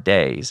of our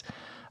days.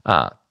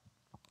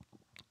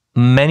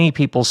 Many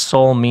people's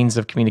sole means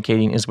of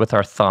communicating is with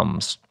our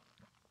thumbs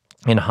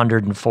in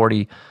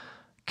 140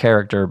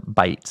 character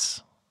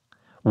bytes,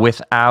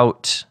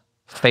 without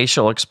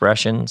facial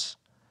expressions,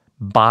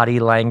 body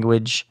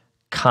language,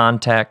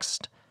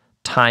 context,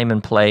 time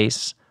and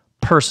place,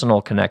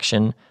 personal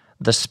connection.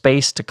 the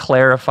space to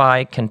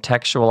clarify,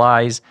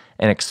 contextualize,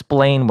 and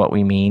explain what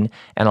we mean.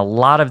 And a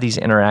lot of these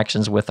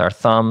interactions with our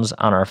thumbs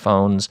on our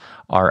phones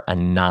are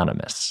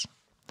anonymous.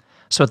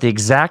 So at the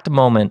exact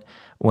moment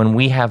when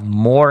we have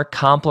more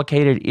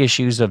complicated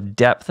issues of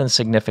depth and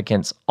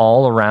significance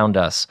all around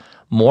us,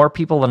 more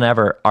people than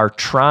ever are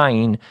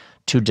trying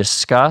to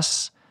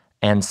discuss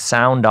and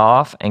sound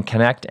off and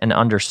connect and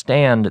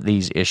understand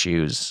these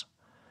issues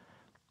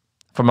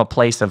from a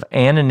place of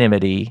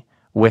anonymity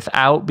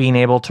without being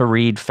able to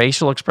read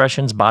facial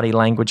expressions, body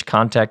language,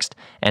 context,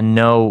 and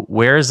know,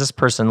 where does this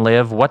person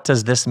live? What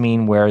does this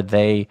mean where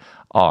they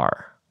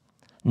are?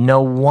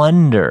 No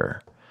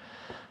wonder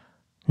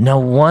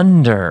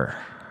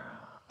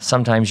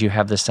sometimes you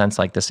have this sense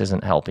like this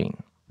isn't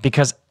helping,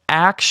 because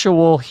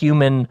actual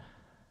human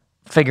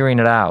figuring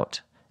it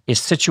out is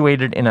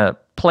situated in a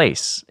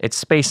place. It's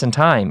space and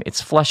time. It's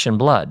flesh and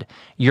blood.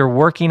 You're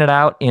working it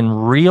out in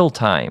real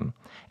time,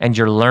 and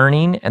you're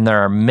learning, and there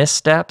are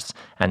missteps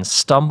and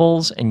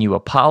stumbles, and you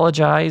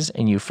apologize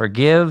and you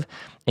forgive,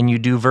 and you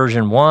do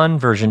version 1,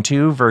 version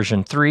 2,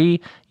 version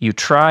 3. You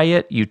try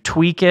it, you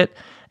tweak it.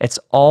 It's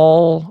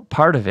all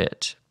part of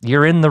it.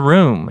 You're in the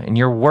room and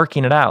you're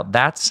working it out.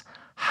 That's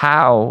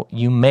how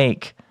you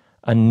make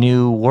a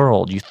new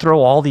world. You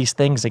throw all these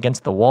things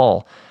against the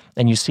wall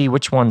and you see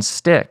which ones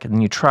stick, and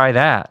then you try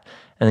that,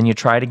 and then you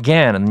try it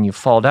again, and then you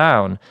fall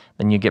down,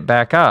 then you get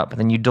back up, and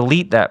then you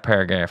delete that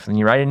paragraph, and then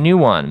you write a new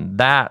one.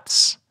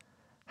 That's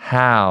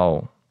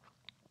how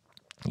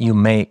you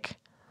make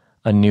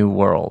a new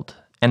world.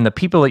 And the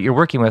people that you're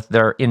working with,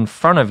 they're in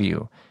front of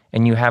you,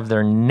 and you have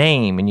their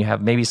name, and you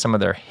have maybe some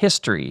of their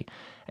history,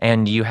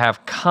 and you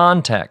have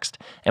context.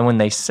 And when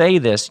they say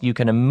this, you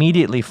can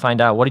immediately find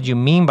out, what did you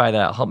mean by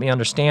that? Help me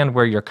understand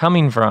where you're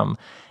coming from.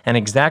 An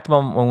exact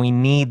moment when we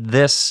need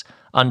this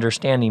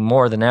understanding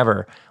more than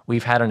ever,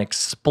 we've had an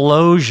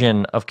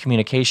explosion of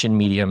communication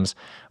mediums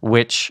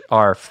which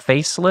are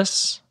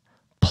faceless,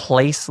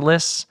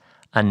 placeless,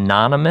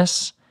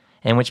 anonymous,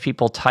 in which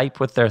people type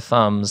with their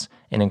thumbs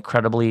in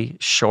incredibly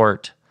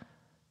short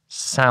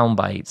sound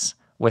bites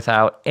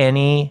without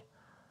any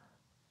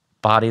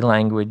body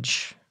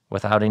language,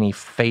 without any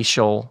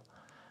facial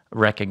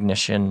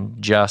recognition,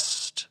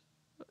 just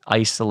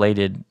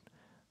isolated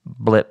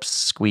blips,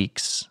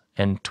 squeaks,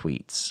 and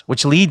tweets.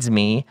 Which leads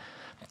me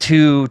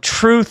to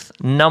truth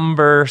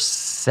number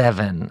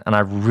 7, and I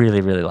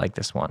really, really like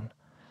this one.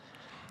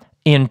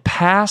 In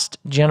past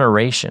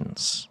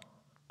generations,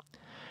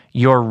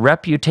 your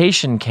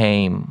reputation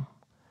came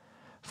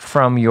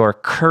from your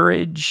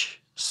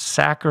courage,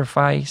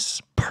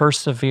 sacrifice,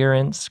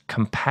 perseverance,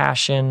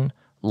 compassion,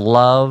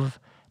 love,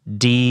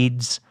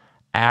 deeds,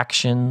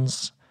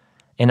 actions.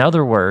 In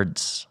other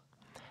words,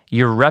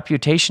 your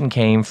reputation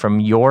came from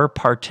your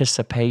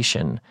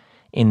participation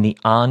in the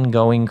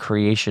ongoing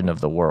creation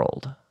of the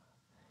world.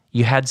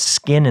 You had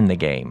skin in the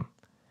game.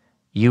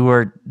 You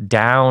were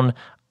down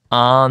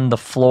on the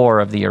floor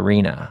of the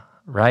arena,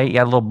 right? You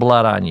had a little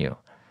blood on you, a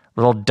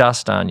little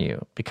dust on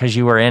you, because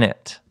you were in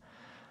it.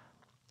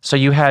 So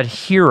you had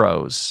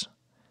heroes.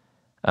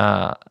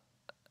 The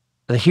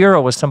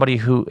hero was somebody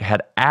who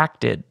had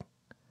acted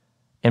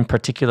in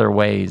particular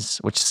ways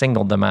which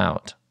singled them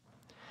out.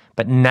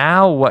 But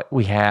now what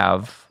we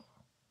have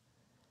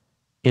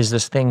is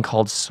this thing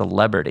called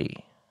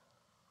celebrity.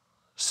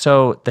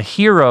 So the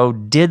hero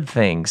did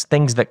things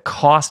that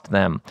cost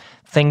them,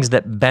 things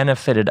that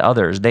benefited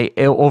others. They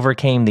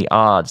overcame the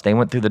odds. They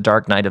went through the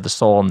dark night of the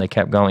soul and they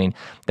kept going.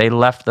 They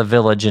left the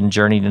village and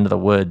journeyed into the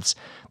woods.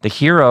 The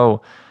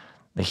hero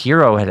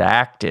had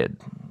acted,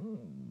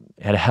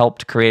 had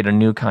helped create a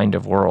new kind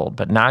of world.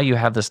 But now you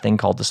have this thing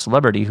called the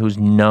celebrity who's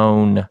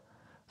known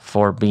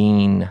for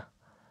being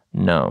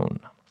known.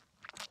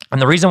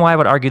 And the reason why I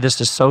would argue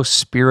this is so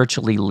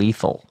spiritually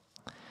lethal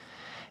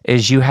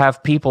is you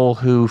have people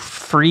who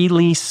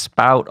freely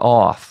spout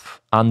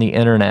off on the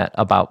internet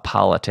about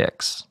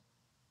politics,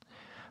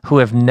 who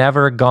have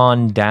never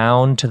gone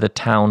down to the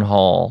town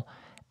hall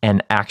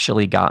and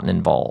actually gotten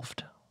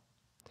involved.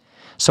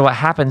 So what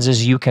happens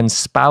is you can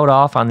spout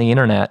off on the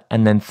internet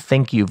and then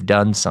think you've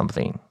done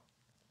something.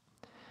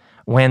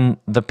 When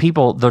the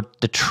people, the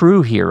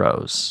true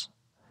heroes,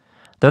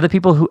 they're the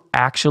people who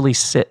actually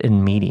sit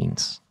in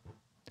meetings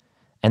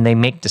and they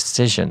make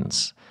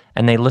decisions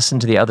and they listen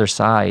to the other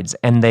sides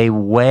and they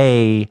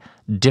weigh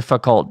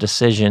difficult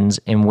decisions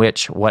in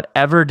which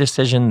whatever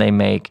decision they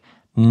make,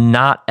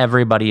 not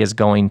everybody is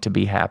going to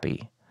be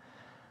happy.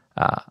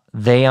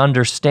 They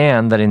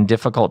understand that in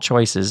difficult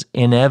choices,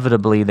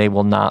 inevitably they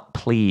will not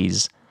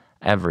please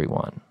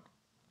everyone.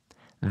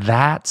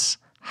 That's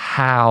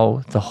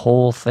how the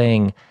whole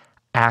thing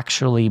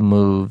actually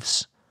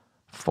moves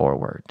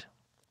forward.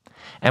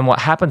 And what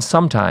happens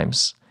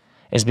sometimes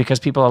is because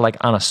people are like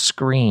on a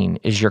screen,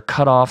 is you're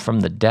cut off from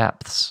the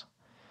depths.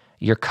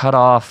 You're cut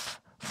off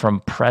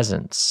from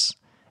presence.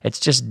 It's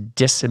just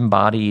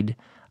disembodied,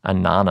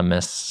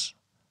 anonymous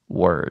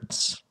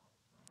words.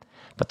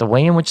 But the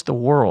way in which the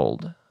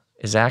world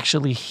is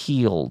actually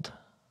healed,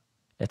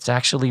 it's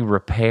actually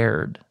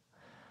repaired,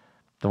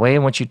 the way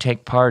in which you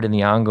take part in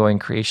the ongoing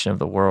creation of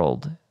the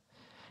world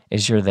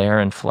is you're there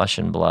in flesh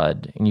and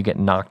blood and you get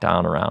knocked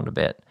down around a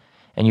bit.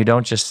 And you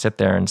don't just sit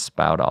there and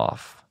spout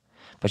off,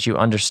 but you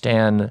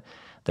understand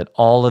that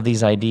all of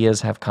these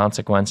ideas have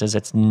consequences.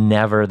 It's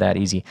never that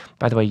easy.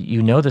 By the way,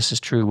 you know this is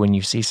true when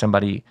you see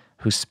somebody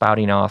who's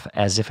spouting off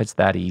as if it's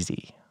that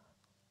easy.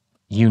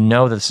 You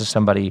know this is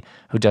somebody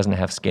who doesn't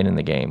have skin in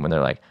the game when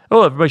they're like,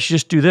 oh, everybody should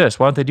just do this.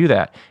 Why don't they do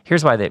that?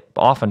 Here's why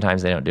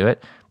oftentimes they don't do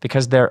it,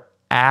 because they're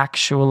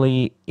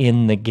actually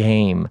in the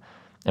game.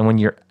 And when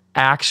you're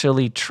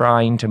actually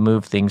trying to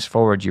move things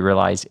forward, you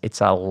realize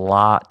it's a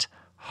lot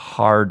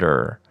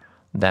harder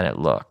than it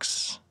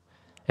looks.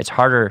 It's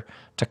harder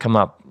to come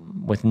up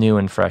with new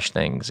and fresh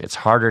things. It's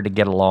harder to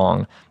get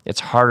along. It's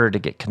harder to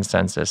get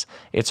consensus.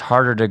 It's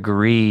harder to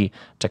agree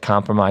to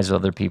compromise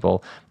with other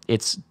people.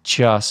 It's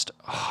just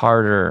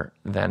harder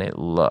than it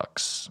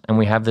looks. And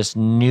we have this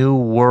new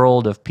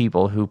world of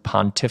people who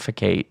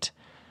pontificate.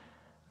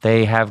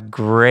 They have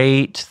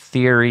great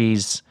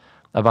theories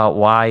about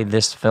why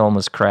this film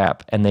is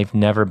crap, and they've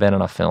never been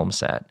on a film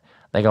set.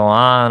 They go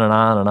on and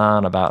on and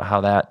on about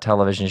how that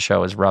television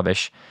show is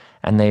rubbish,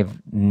 and they've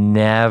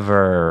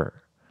never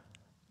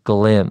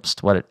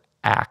glimpsed what it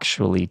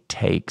actually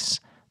takes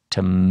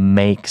to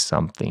make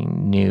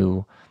something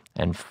new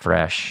and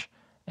fresh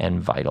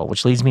and vital.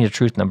 Which leads me to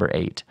truth number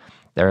 8.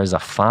 There is a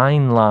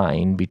fine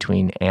line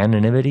between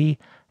anonymity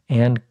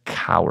and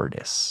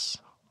cowardice.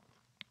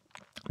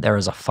 There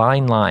is a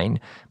fine line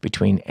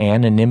between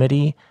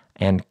anonymity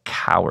and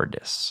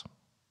cowardice.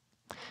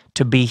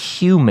 To be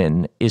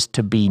human is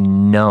to be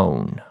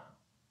known.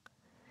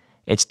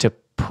 It's to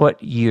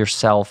put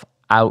yourself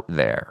out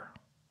there.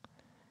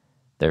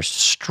 There's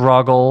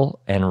struggle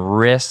and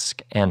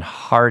risk and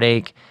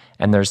heartache,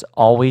 and there's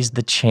always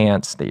the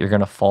chance that you're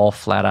going to fall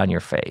flat on your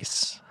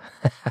face,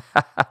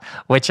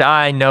 which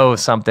I know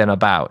something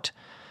about.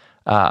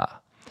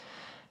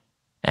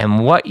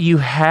 And what you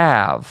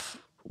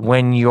have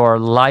when your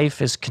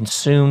life is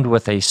consumed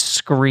with a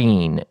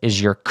screen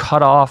is you're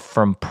cut off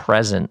from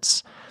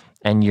presence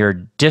and you're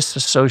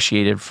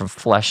disassociated from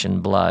flesh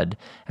and blood.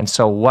 And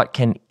so what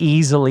can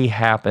easily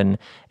happen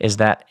is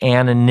that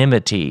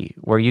anonymity,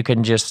 where you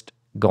can just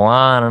go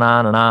on and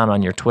on and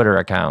on your Twitter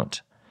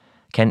account,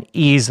 can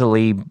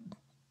easily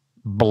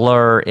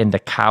blur into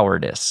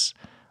cowardice,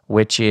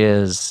 which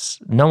is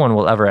no one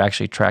will ever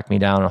actually track me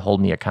down and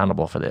hold me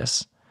accountable for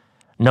this.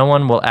 No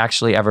one will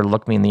actually ever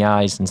look me in the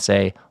eyes and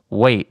say,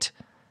 wait,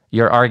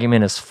 your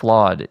argument is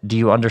flawed. Do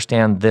you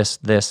understand this,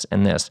 this,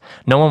 and this?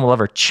 No one will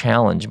ever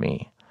challenge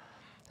me.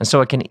 And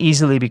so it can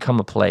easily become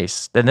a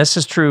place. And this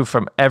is true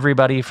from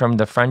everybody, from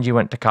the friend you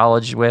went to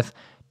college with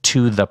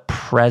to the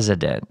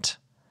president,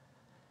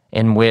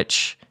 in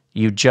which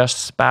you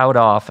just spout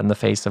off in the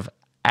face of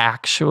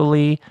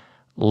actually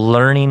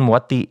learning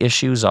what the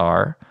issues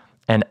are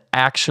and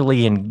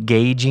actually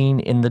engaging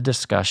in the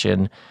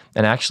discussion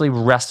and actually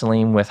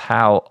wrestling with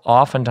how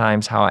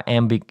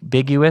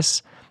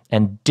ambiguous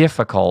and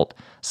difficult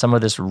some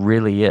of this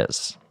really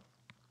is.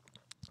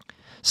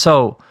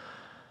 So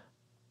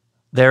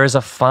there is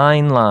a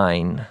fine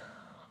line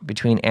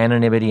between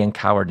anonymity and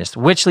cowardice,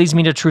 which leads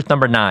me to truth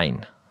number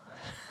 9,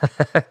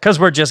 because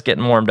we're just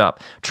getting warmed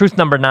up. Truth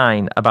number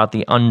 9 about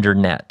the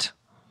Undernet.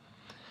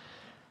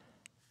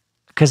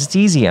 Because it's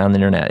easy on the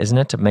internet, isn't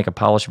it, to make a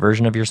polished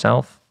version of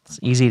yourself? It's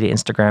easy to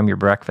Instagram your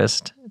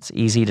breakfast. It's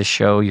easy to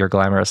show your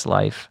glamorous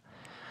life.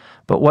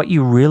 But what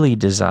you really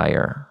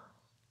desire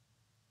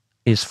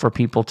is for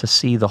people to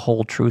see the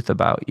whole truth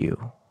about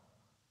you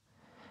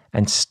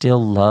and still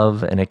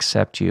love and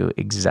accept you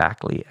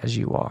exactly as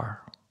you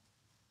are.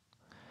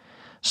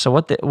 So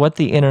what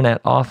the internet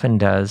often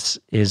does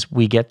is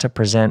we get to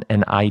present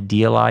an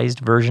idealized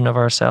version of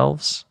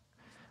ourselves.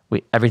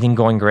 Everything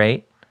going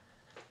great,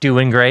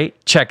 doing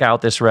great, check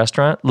out this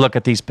restaurant, look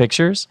at these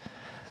pictures,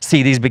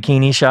 see these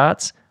bikini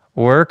shots,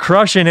 we're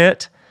crushing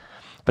it.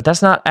 But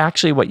that's not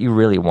actually what you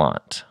really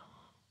want.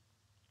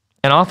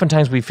 And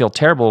oftentimes we feel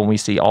terrible when we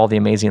see all the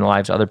amazing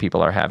lives other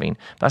people are having.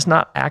 That's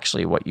not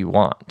actually what you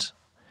want.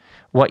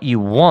 What you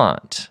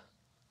want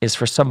is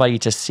for somebody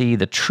to see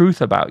the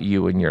truth about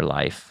you in your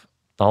life,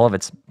 all of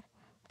its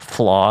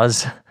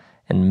flaws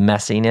and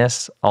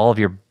messiness, all of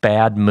your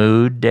bad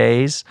mood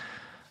days,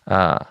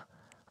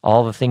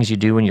 all the things you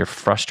do when you're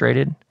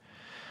frustrated.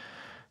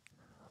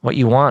 What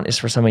you want is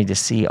for somebody to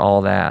see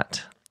all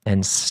that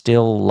and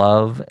still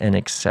love and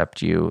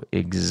accept you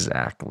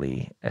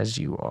exactly as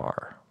you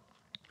are.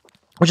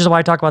 Which is why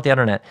I talk about the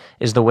internet,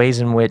 is the ways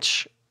in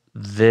which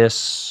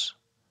this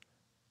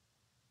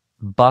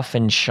buff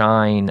and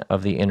shine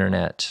of the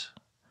internet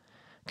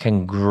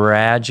can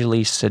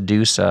gradually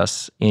seduce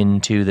us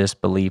into this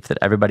belief that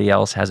everybody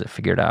else has it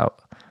figured out,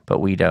 but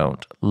we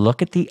don't.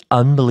 Look at the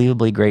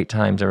unbelievably great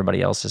times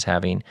everybody else is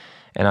having,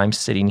 and I'm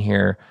sitting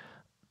here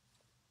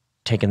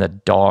taking the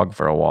dog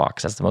for a walk,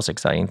 'cause that's the most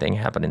exciting thing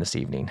happening this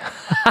evening.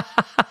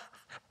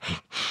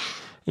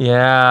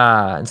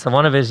 Yeah, and so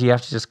one of it is you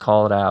have to just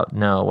call it out.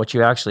 No, what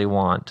you actually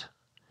want.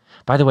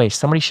 By the way,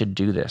 somebody should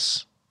do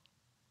this.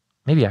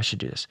 Maybe I should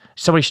do this.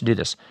 Somebody should do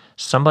this.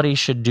 Somebody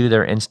should do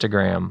their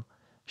Instagram,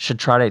 should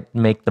try to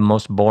make the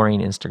most boring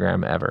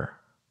Instagram ever.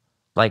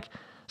 Like,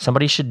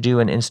 somebody should do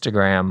an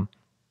Instagram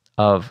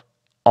of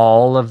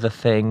all of the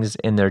things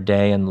in their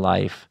day and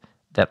life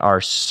that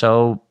are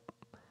so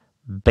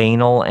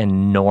banal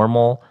and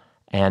normal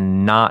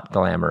and not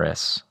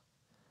glamorous.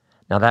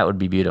 Now, that would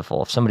be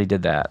beautiful. If somebody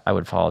did that, I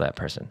would follow that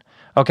person.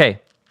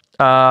 Okay.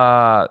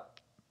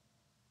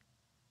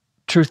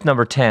 Truth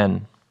number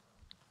 10.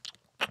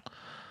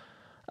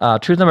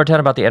 Truth number 10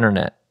 about the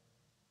internet.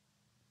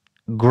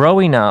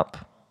 Growing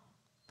up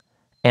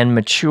and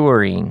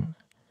maturing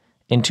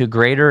into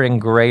greater and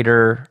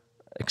greater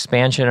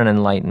expansion and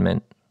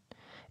enlightenment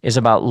is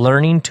about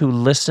learning to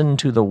listen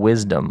to the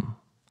wisdom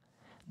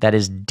that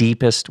is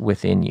deepest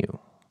within you.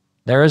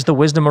 There is the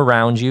wisdom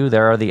around you.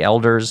 There are the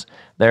elders.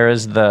 There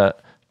is the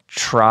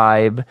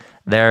tribe.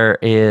 There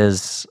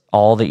is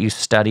all that you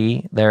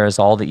study. There is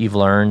all that you've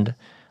learned.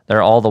 There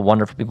are all the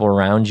wonderful people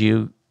around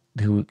you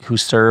who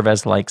serve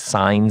as like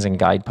signs and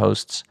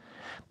guideposts.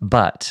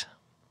 But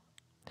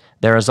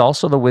there is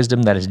also the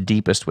wisdom that is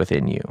deepest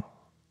within you.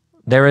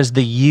 There is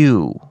the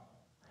you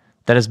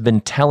that has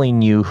been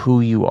telling you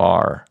who you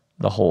are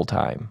the whole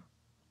time.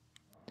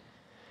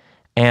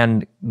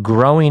 And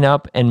growing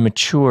up and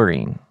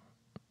maturing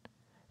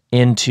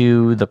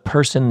into the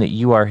person that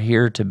you are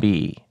here to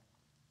be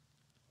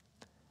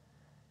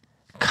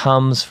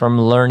comes from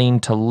learning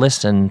to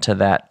listen to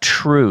that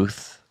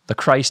truth, the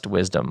Christ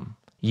wisdom,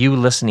 you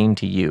listening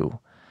to you.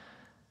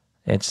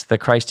 It's the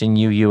Christ in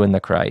you, you in the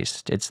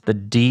Christ. It's the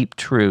deep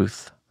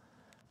truth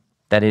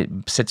that it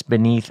sits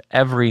beneath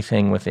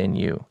everything within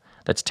you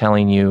that's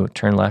telling you,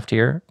 turn left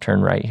here,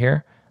 turn right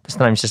here.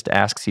 Sometimes just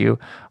asks you,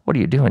 what are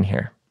you doing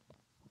here?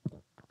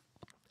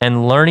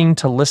 And learning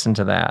to listen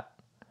to that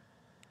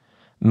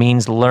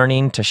means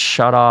learning to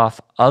shut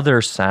off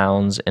other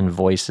sounds and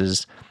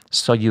voices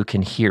so you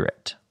can hear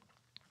it.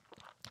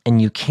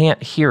 And you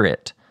can't hear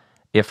it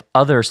if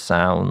other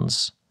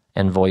sounds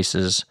and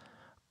voices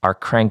are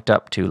cranked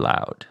up too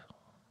loud.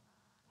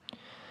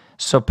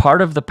 So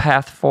part of the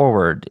path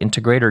forward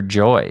into greater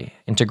joy,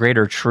 into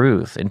greater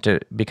truth, into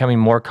becoming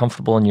more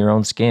comfortable in your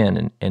own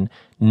skin and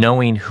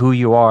knowing who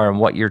you are and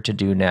what you're to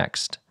do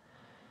next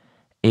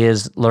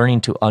is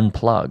learning to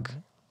unplug.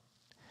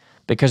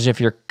 Because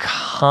if you're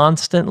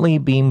constantly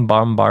being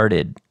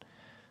bombarded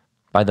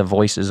by the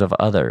voices of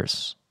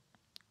others,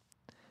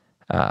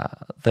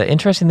 the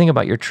interesting thing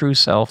about your true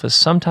self is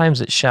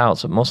sometimes it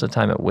shouts, but most of the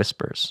time it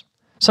whispers.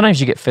 Sometimes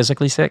you get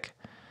physically sick.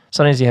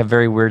 Sometimes you have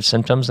very weird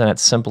symptoms, and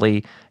it's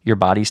simply your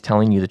body's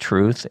telling you the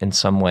truth in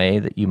some way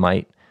that you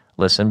might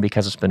listen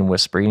because it's been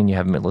whispering and you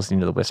haven't been listening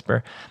to the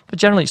whisper. But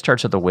generally it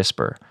starts with a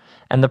whisper.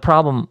 And the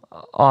problem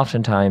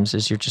oftentimes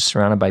is you're just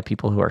surrounded by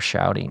people who are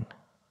shouting.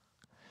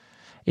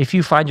 If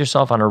you find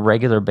yourself on a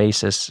regular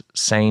basis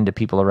saying to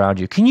people around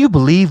you, can you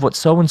believe what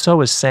so-and-so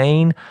is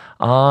saying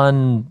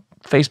on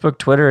Facebook,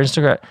 Twitter,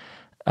 Instagram?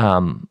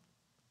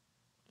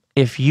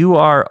 If you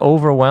are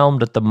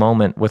overwhelmed at the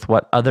moment with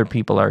what other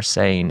people are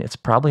saying, it's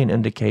probably an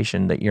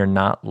indication that you're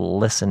not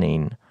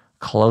listening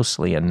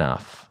closely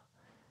enough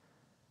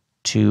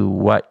to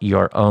what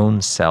your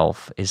own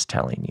self is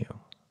telling you.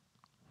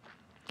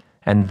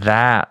 And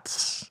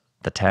that's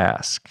the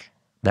task.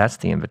 That's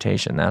the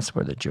invitation. That's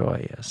where the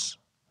joy is.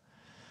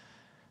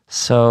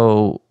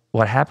 So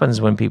what happens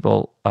when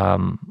people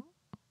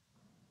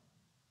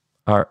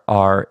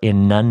are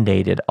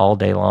inundated all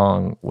day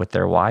long with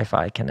their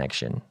Wi-Fi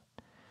connection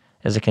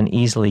is it can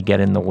easily get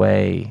in the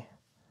way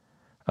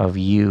of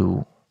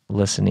you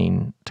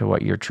listening to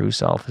what your true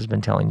self has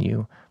been telling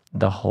you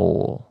the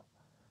whole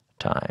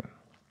time.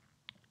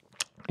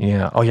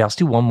 Yeah. Oh, yeah. Let's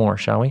do one more,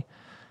 shall we?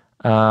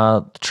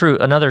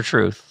 Another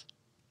truth.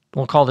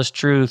 We'll call this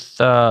truth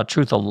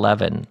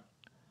 11.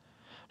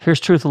 Here's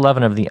truth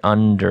 11 of the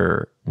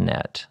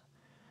Undernet.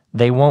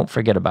 They won't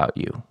forget about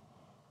you.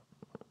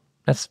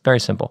 That's very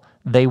simple.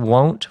 They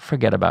won't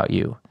forget about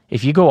you.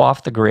 If you go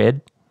off the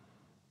grid,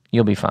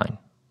 you'll be fine.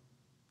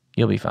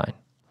 You'll be fine.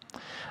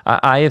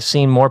 I have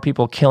seen more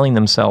people killing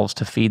themselves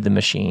to feed the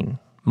machine.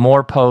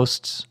 More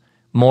posts,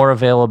 more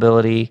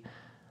availability,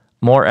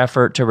 more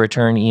effort to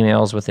return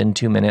emails within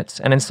 2 minutes.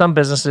 And in some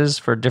businesses,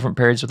 for different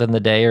periods within the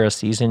day or a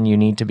season, you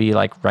need to be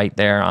like right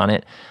there on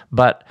it.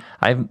 But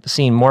I've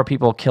seen more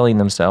people killing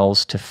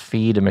themselves to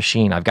feed a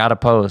machine. I've got to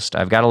post.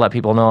 I've got to let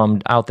people know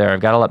I'm out there.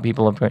 I've got to let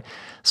people know.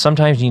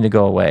 Sometimes you need to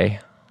go away.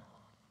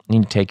 You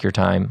need to take your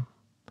time.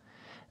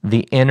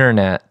 The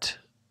internet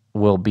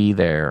will be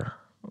there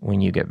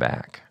when you get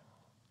back.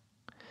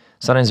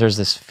 Sometimes there's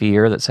this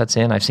fear that sets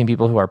in. I've seen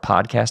people who are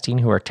podcasting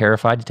who are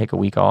terrified to take a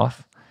week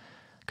off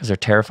because they're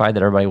terrified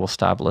that everybody will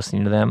stop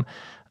listening to them.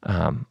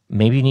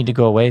 Maybe you need to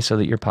go away so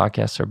that your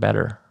podcasts are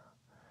better.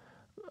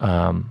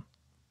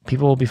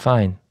 People will be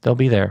fine. They'll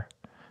be there.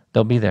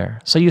 They'll be there.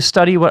 So you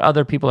study what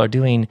other people are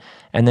doing,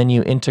 and then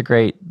you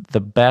integrate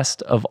the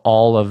best of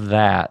all of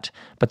that,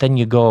 but then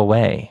you go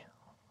away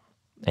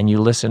and you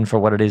listen for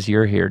what it is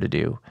you're here to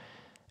do.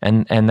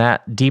 And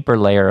that deeper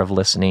layer of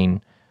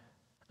listening,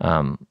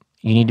 you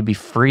need to be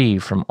free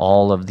from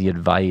all of the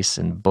advice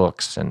and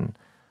books and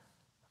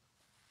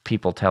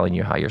people telling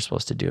you how you're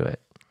supposed to do it.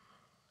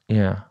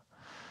 Yeah.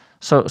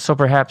 So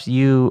perhaps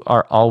you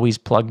are always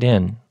plugged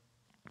in.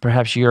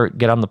 Perhaps you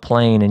get on the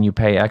plane and you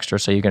pay extra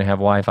so you can have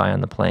Wi-Fi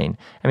on the plane.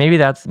 And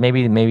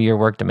maybe your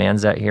work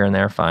demands that here and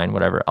there, fine,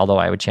 whatever. Although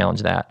I would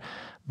challenge that.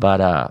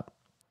 But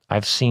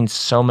I've seen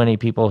so many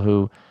people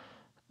who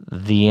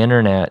the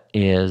internet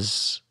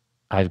is,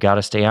 I've got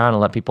to stay on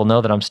and let people know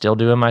that I'm still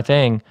doing my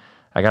thing.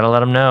 I got to let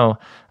them know.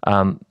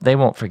 They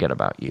won't forget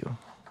about you.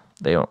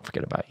 They won't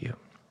forget about you.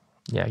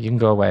 Yeah, you can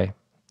go away.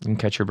 You can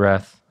catch your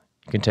breath.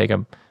 You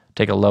can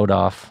take a load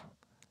off.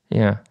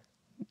 Yeah,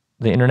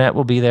 the internet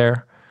will be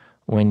there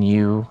when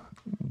you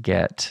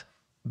get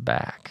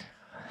back.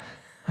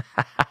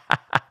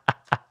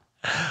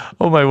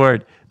 Oh my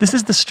word. This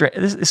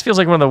feels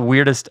like one of the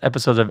weirdest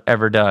episodes I've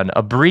ever done.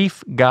 A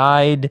brief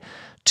guide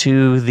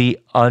to the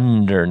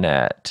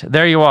Undernet.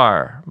 There you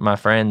are, my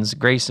friends.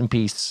 Grace and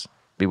peace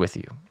be with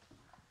you.